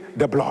bleed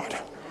the blood,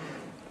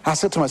 I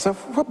said to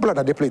myself, what blood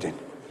are they bleeding?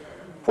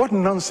 What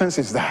nonsense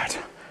is that?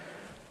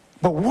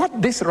 But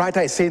what this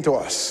writer is saying to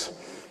us,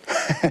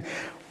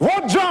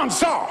 what John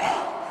saw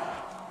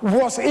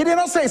was, he did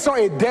not say he saw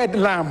a dead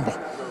lamb.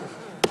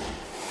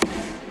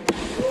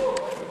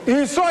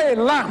 He saw a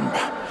lamb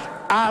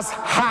as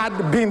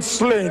had been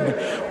slain,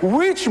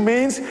 which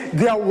means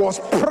there was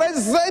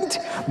present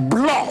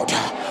blood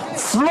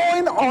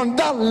flowing on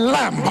that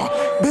lamb,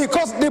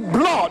 because the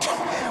blood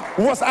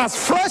was as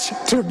fresh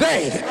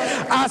today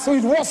as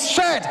it was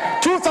shed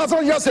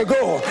 2,000 years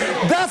ago.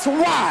 That's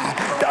why,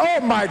 oh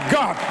my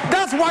God,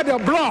 that's why the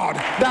blood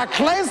that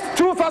cleansed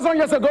 2,000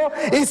 years ago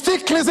is still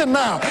cleansing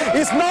now.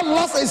 It's not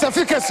lost its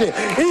efficacy.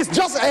 It's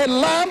just a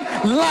lamb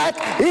like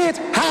it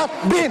had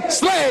been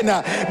slain.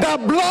 The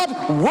blood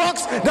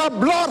works. The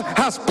blood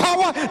has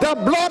power. The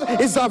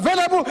blood is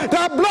available.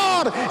 The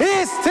blood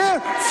is still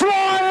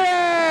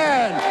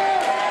flowing.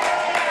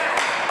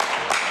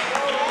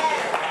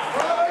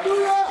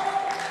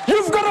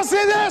 You've got to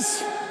see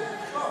this.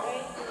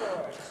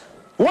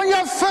 When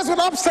you're faced with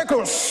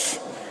obstacles,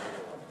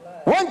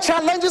 when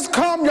challenges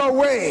come your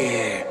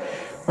way,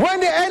 when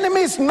the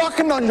enemy is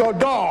knocking on your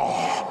door,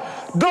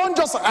 don't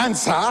just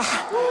answer.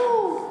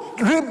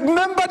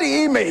 Remember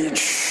the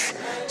image.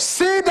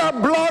 See the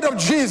blood of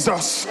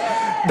Jesus,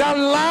 the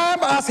lamb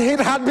as it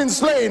had been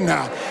slain.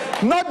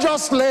 Not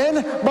just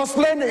slain, but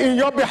slain in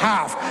your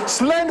behalf.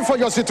 Slain for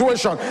your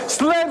situation.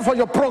 Slain for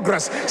your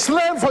progress.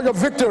 Slain for your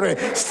victory.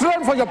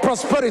 Slain for your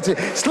prosperity.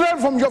 Slain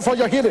for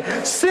your healing.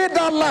 See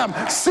that lamb.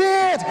 See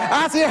it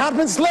as it had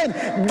been slain.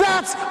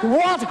 That's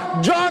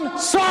what John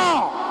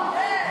saw.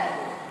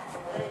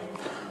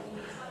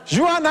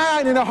 You and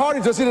I are in a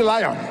hurry to see the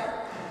lion.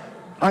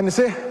 And you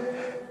say,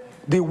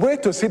 the way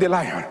to see the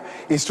lion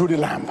is through the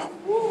lamb.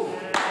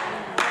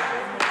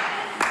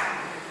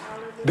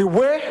 The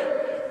way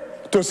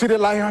to see the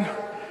lion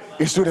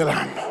is through the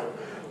lamb.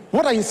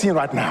 What are you seeing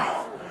right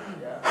now?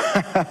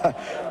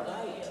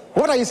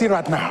 What are you seeing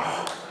right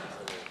now?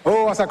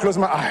 Oh, as I close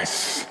my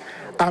eyes,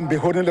 I'm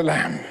beholding the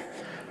lamb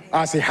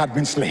as he had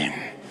been slain.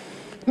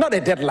 Not a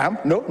dead lamb.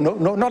 No,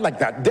 not like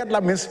that. Dead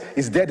lamb means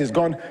it's dead, it's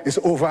gone, it's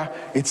over,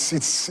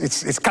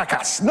 it's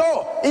carcass.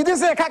 No, it didn't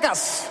say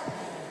carcass.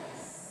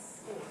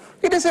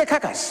 It didn't say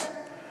carcass.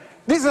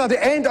 This is at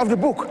the end of the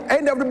book.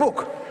 End of the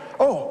book.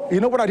 Oh, you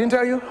know what I didn't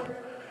tell you?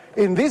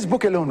 In this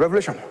book alone,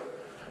 Revelation,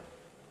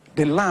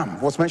 the lamb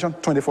was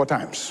mentioned 24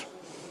 times.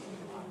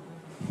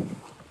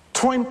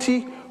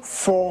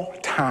 24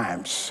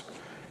 times.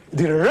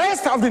 The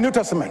rest of the New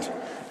Testament,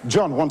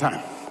 John 1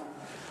 time,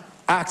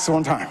 Acts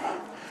 1 time,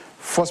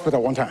 1 Peter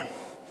 1 time.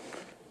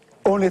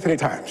 Only 3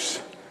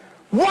 times.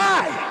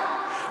 Why?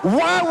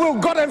 Why will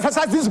God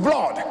emphasize this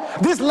blood,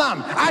 this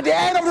lamb, at the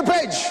end of the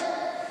page?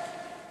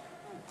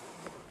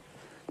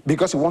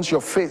 Because he wants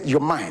your faith, your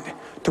mind,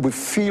 to be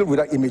filled with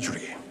that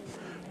imagery,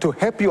 to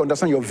help you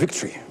understand your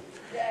victory,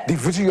 the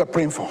victory you are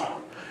praying for,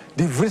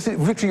 the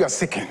victory you are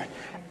seeking.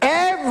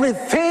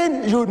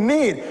 Everything you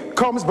need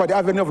comes by the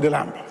avenue of the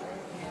lamb.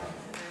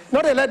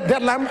 Not a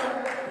dead lamb.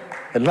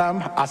 A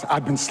lamb as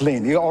I've been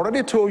slain. He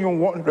already told you in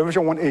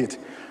Revelation 1:8,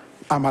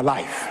 I'm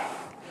alive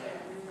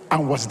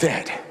and was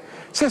dead.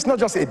 So it's not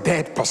just a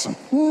dead person.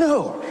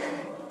 No,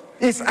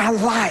 it's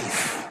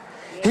alive.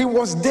 He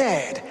was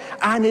dead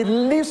and he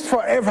lives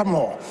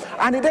forevermore.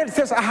 And the dead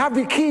says, I have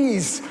the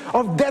keys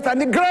of death and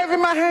the grave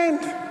in my hand.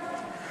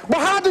 But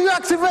how do you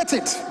activate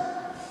it?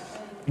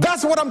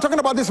 That's what I'm talking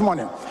about this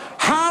morning.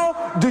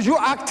 How do you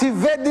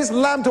activate this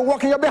lamb to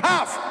work in your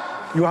behalf?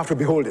 You have to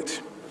behold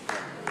it.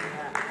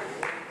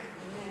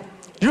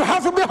 You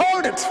have to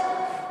behold it.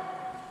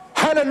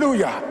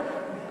 Hallelujah.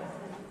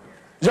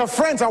 Your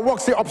friends at work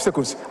see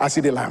obstacles. I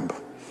see the lamb.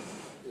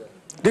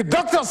 The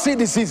doctors see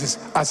diseases.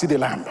 I see the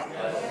lamb.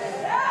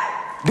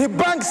 The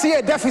bank see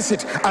a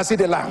deficit. I see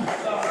the lamb.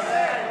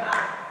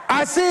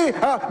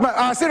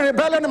 I see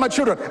rebellion in my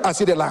children. I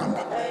see the Lamb.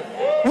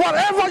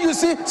 Whatever you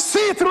see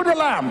through the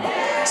Lamb.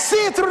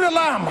 See through the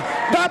Lamb.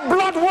 That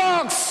blood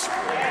works.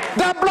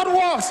 That blood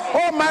works.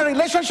 Oh, my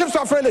relationships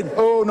are failing.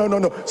 Oh,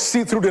 no.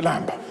 See through the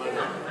Lamb.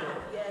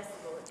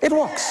 It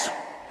works.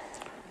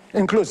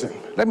 In closing,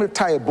 let me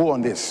tie a bow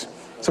on this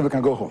so we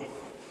can go home.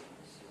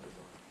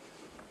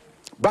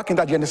 Back in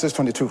that Genesis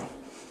 22.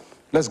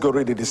 Let's go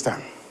read it this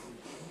time.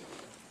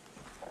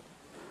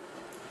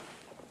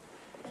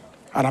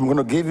 And I'm going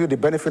to give you the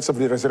benefits of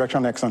the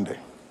resurrection next Sunday.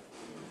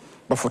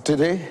 But for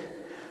today,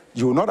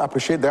 you will not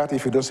appreciate that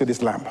if you don't see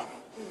this lamb.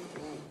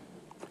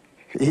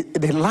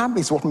 The lamb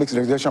is what makes the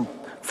resurrection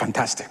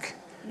fantastic.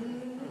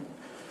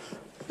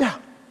 Yeah.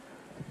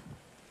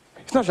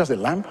 It's not just a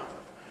lamb.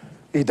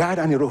 He died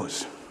and he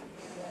rose.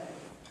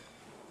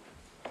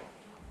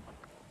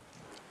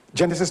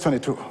 Genesis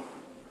 22.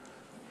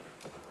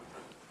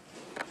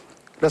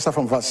 Let's start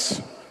from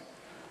verse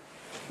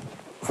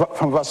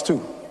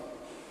 2.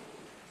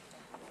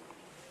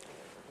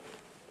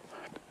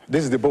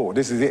 This is the bow.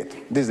 This is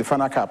it. This is the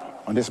final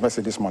cap on this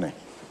message this morning.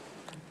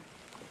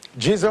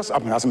 Jesus,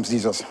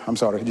 I'm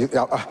sorry.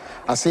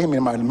 I see him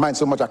in my mind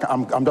so much,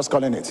 I'm just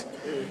calling it.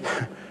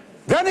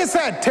 Then he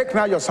said, take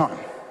now your son,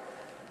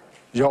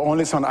 your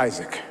only son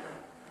Isaac,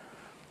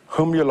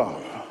 whom you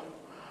love,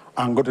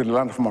 and go to the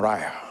land of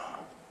Moriah,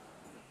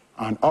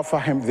 and offer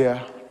him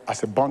there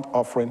as a burnt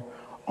offering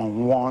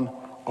on one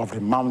of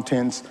the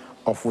mountains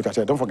of which I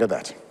said, don't forget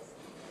that.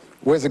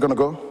 Where's he going to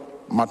go?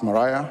 Mount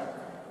Moriah.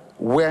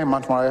 Where in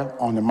Mount Moriah?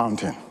 On the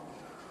mountain.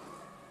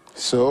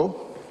 So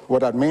what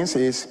that means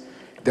is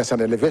there's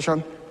an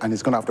elevation and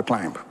he's going to have to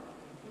climb.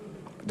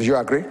 Do you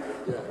agree?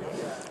 Yeah.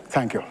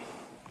 Thank you.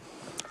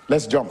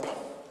 Let's jump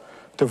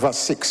to verse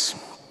 6.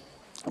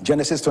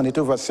 Genesis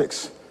 22 verse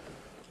 6.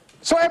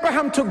 So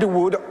Abraham took the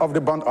wood of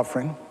the burnt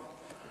offering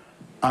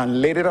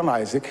and laid it on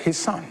Isaac, his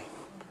son.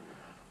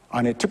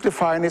 And he took the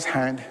fire in his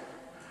hand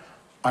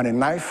and a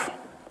knife,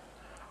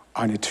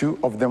 and the two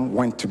of them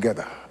went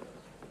together.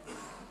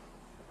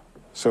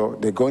 So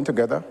they're going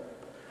together.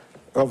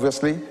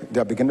 Obviously,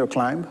 they're beginning to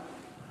climb.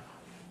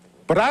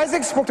 But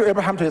Isaac spoke to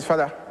Abraham, to his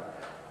father,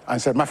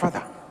 and said, my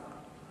father.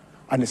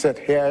 And he said,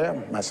 here I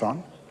am, my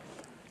son.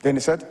 Then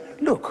he said,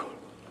 look,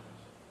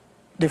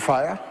 the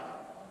fire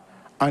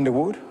and the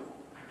wood,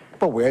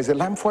 but where is the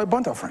lamb for a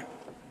burnt offering?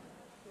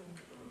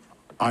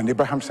 And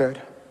Abraham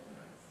said,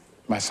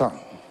 my son,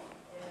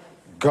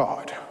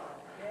 God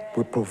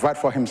will provide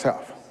for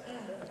himself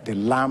the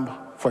lamb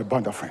for a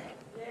burnt offering.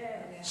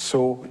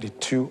 So the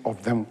two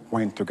of them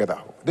went together.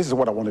 This is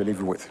what I want to leave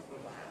you with.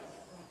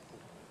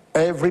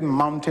 Every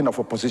mountain of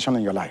opposition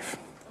in your life,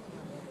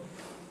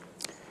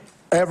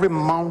 every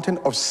mountain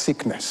of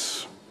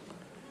sickness,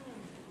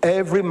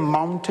 every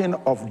mountain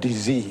of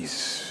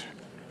disease,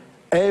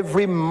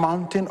 every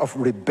mountain of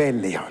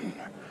rebellion,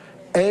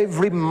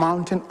 every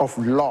mountain of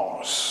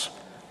loss,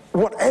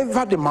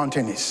 whatever the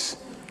mountain is,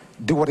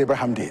 do what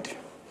Abraham did.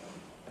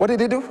 What did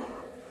he do?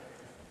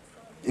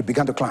 He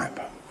began to climb.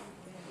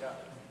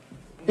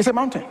 It's a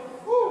mountain.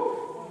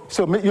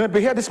 So you may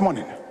be here this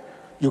morning.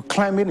 You're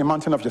climbing the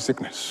mountain of your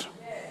sickness.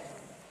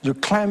 You're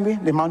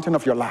climbing the mountain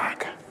of your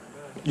lack.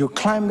 You're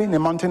climbing the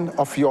mountain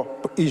of your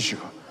issue.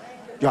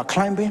 You are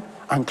climbing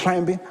and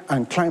climbing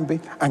and climbing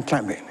and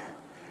climbing.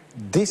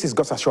 This is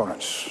God's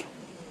assurance.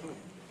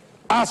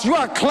 As you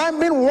are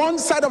climbing one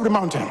side of the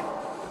mountain,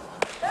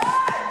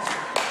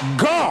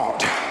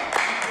 God,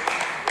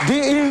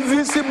 the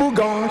invisible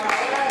God,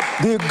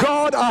 the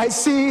God I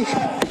see,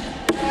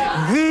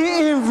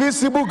 the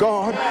invisible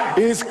God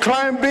is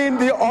climbing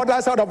the other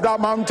side of that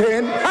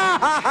mountain.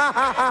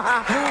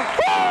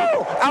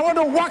 I want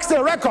to wax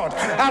the record.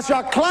 As you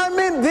are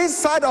climbing this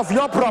side of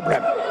your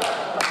problem,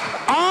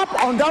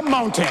 up on that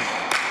mountain,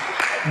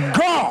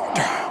 God,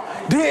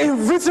 the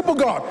invisible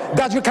God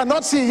that you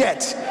cannot see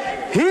yet,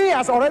 he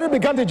has already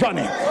begun the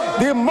journey.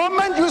 The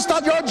moment you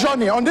start your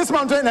journey on this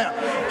mountain,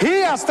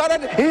 he has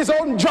started his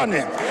own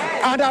journey.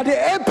 And at the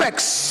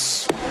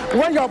apex,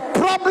 when your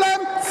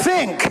problem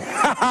think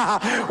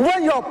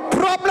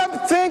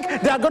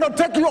they're going to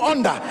take you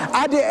under,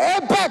 at the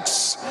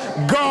apex,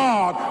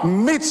 God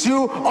meets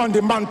you on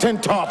the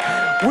mountaintop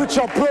with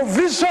your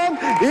provision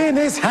in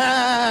his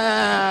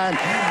hand.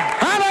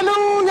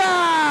 Hallelujah!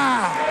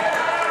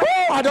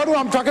 I don't know who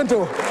I'm talking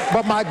to,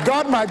 but my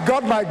God, my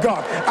God, my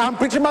God, I'm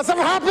preaching myself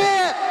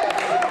happy.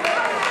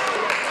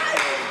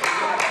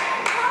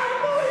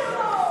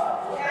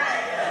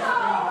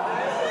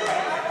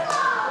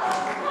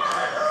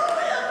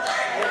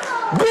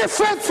 Be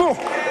faithful.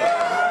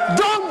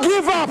 Don't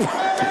give up.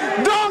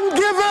 Don't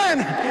give in.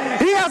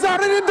 He has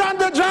already done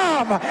the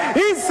job.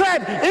 He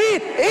said,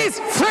 it is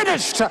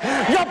finished.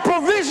 Your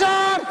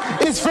provision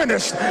is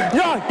finished.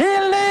 Your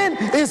healing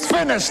is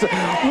finished.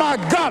 My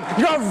God,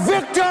 your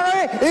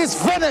victory is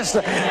finished.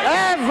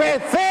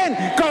 Everything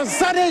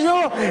concerning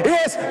you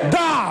is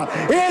done.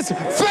 It's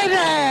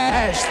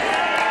finished.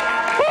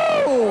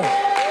 Woo.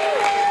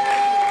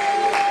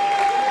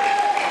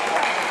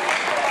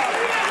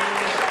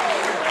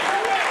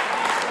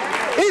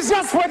 He's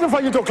just waiting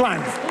for you to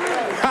climb.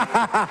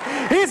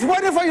 He's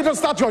waiting for you to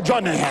start your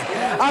journey.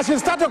 As you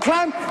start to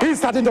climb, he's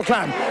starting to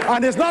climb.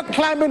 And he's not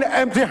climbing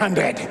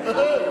empty-handed.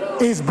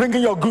 He's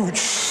bringing your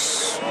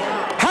goods.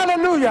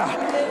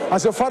 Hallelujah. I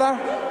say, Father,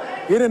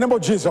 in the name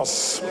of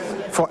Jesus,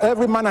 for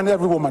every man and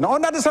every woman,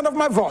 under the sound of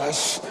my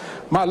voice,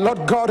 my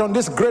Lord God, on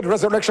this great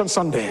Resurrection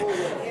Sunday,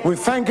 we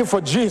thank you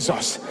for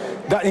Jesus,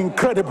 the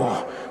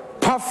incredible,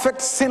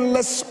 perfect,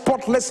 sinless,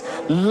 spotless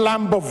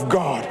Lamb of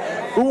God,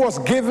 who was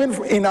given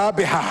in our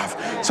behalf,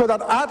 so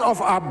that out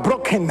of our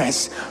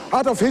brokenness,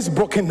 out of his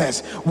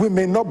brokenness, we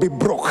may not be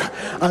broke.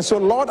 And so,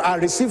 Lord, I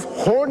receive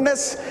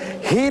wholeness,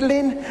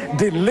 healing,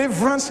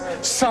 deliverance,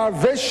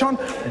 salvation,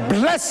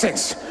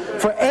 blessings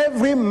for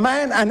every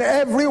man and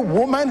every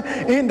woman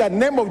in the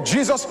name of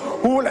Jesus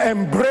who will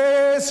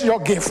embrace your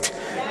gift.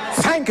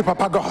 Thank you,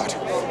 Papa God.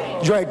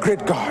 You're a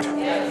great God.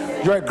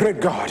 You're a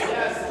great God.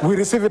 We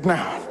receive it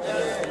now.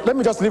 Let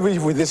me just leave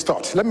you with this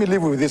thought. Let me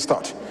leave you with this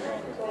thought.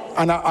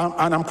 And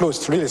I'm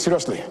closed, really,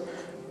 seriously.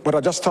 But I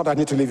just thought I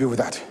need to leave you with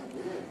that.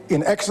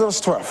 In Exodus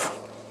 12,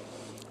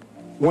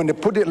 when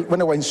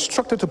they were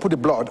instructed to put the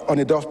blood on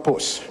the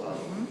doorpost,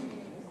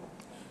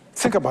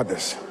 think about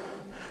this.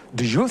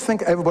 Do you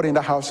think everybody in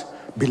the house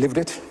believed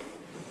it?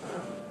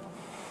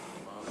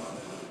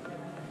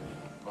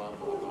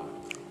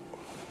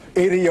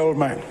 "80-year-old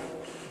man,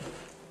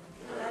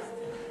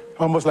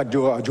 almost like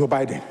Joe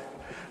Biden.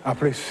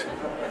 Please,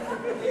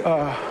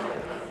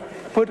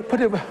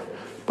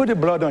 put the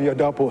blood on your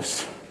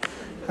doorpost,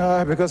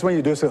 because when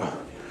you do so,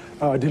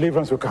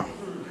 deliverance will come."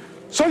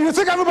 So you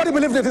think everybody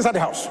believed it inside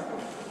the house?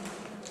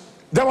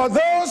 There were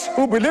those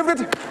who believed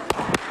it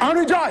and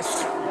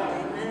rejoiced.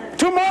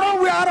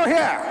 Tomorrow we're out of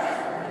here.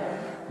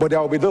 But there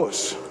will be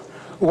those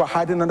who are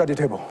hiding under the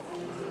table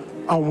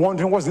and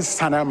wondering, what's this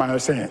Sinai man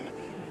saying?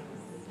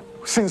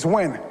 Since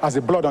when has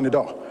the blood on the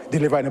door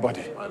delivered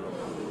anybody?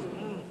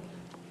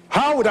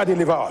 How would that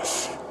deliver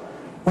us?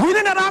 We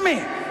need an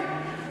army.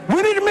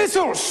 We need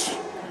missiles.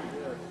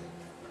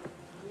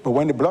 But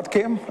when the blood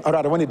came, or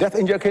rather when the death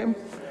angel came,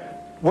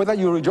 whether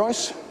you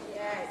rejoice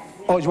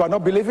or you are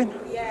not believing,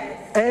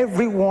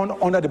 everyone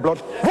under the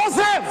blood was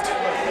saved.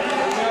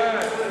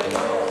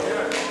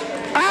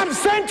 I'm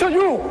saying to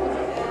you,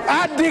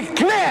 I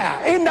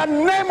declare in the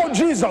name of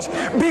Jesus,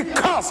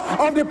 because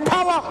of the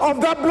power of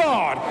the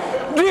blood,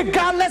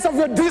 regardless of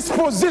your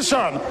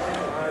disposition,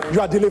 you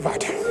are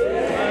delivered.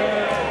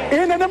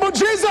 In the name of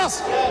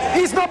Jesus,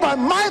 it's not by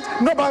might,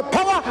 not by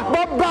power,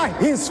 but by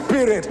his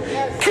Spirit.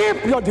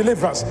 Keep your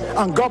deliverance,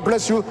 and God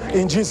bless you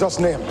in Jesus'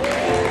 name.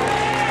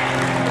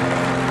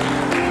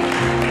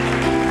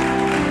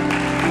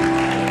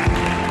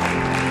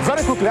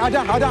 Very quickly,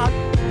 Ada,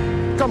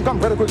 come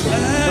very quickly.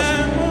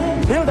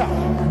 Hilda,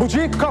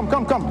 Buji, come,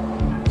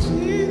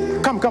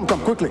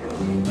 quickly.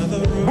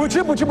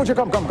 Buji,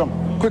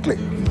 come, quickly.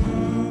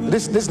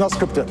 This is not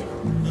scripted.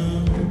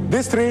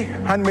 These three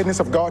handmaidens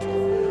of God,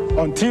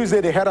 on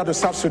Tuesday they headed to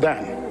South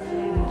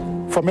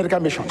Sudan for medical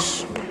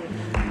missions.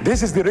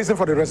 This is the reason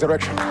for the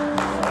resurrection.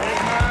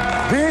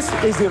 This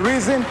is the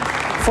reason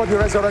for the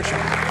resurrection.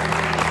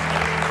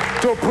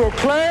 To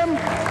proclaim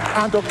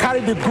and to carry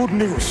the good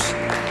news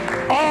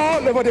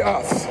all over the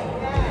earth.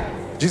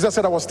 Jesus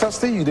said, I was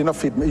thirsty, you did not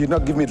feed me, you did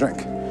not give me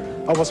drink.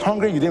 I was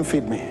hungry, you didn't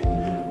feed me.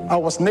 I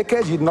was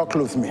naked, you did not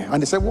clothe me.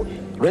 And they said,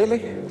 really?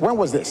 When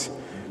was this?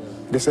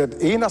 They said,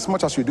 in as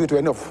much as you do it to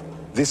any of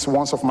these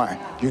ones of mine,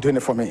 you're doing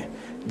it for me.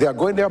 They are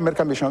going there on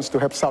medical missions to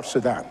help South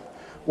Sudan,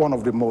 one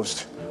of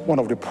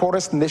the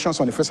poorest nations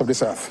on the face of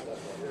this earth.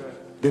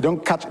 They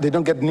don't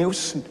get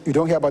news. You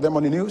don't hear about them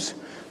on the news.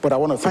 But I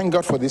want to thank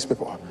God for these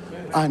people.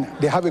 And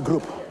they have a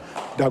group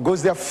that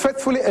goes there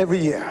faithfully every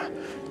year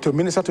to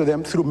minister to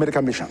them through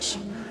medical missions.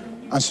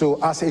 And so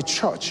as a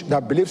church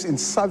that believes in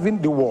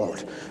serving the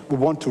world, we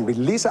want to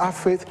release our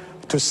faith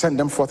to send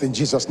them forth in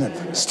Jesus' name.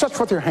 Stretch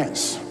forth your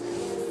hands.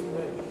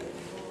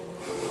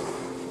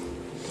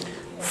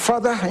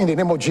 Father, in the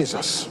name of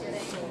Jesus,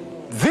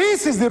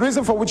 this is the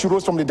reason for which you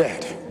rose from the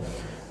dead.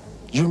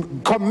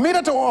 You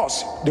committed to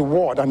us the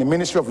word and the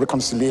ministry of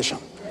reconciliation.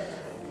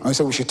 And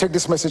so we should take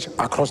this message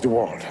across the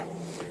world.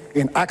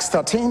 In Acts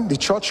 13, the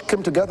church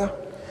came together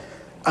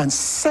and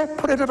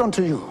separated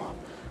unto you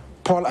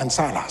Paul and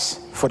Silas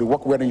for the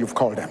work wherein you've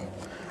called them.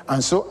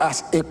 And so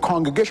as a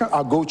congregation,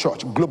 our Go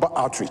Church, Global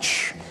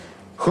Outreach,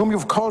 whom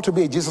you've called to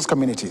be a Jesus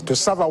community, to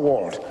serve our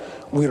world,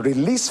 we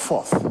release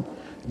forth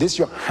these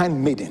your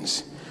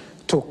handmaidens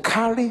to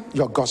carry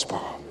your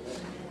gospel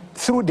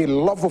through the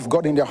love of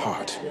God in their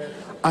heart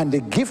and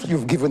the gift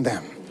you've given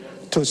them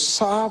to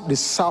serve the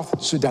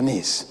South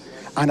Sudanese.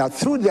 And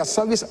through their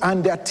service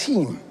and their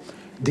team,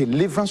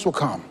 deliverance will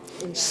come,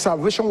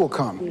 salvation will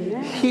come,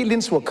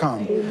 healings will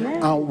come,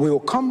 and we'll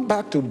come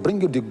back to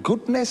bring you the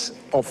goodness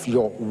of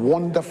your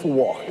wonderful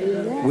work.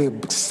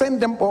 We'll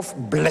send them off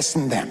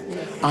blessing them,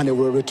 and they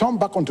will return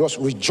back unto us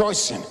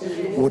rejoicing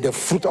with the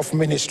fruit of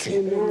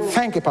ministry.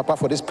 Thank you, Papa,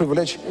 for this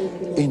privilege.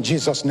 In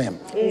Jesus' name,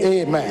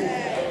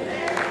 amen.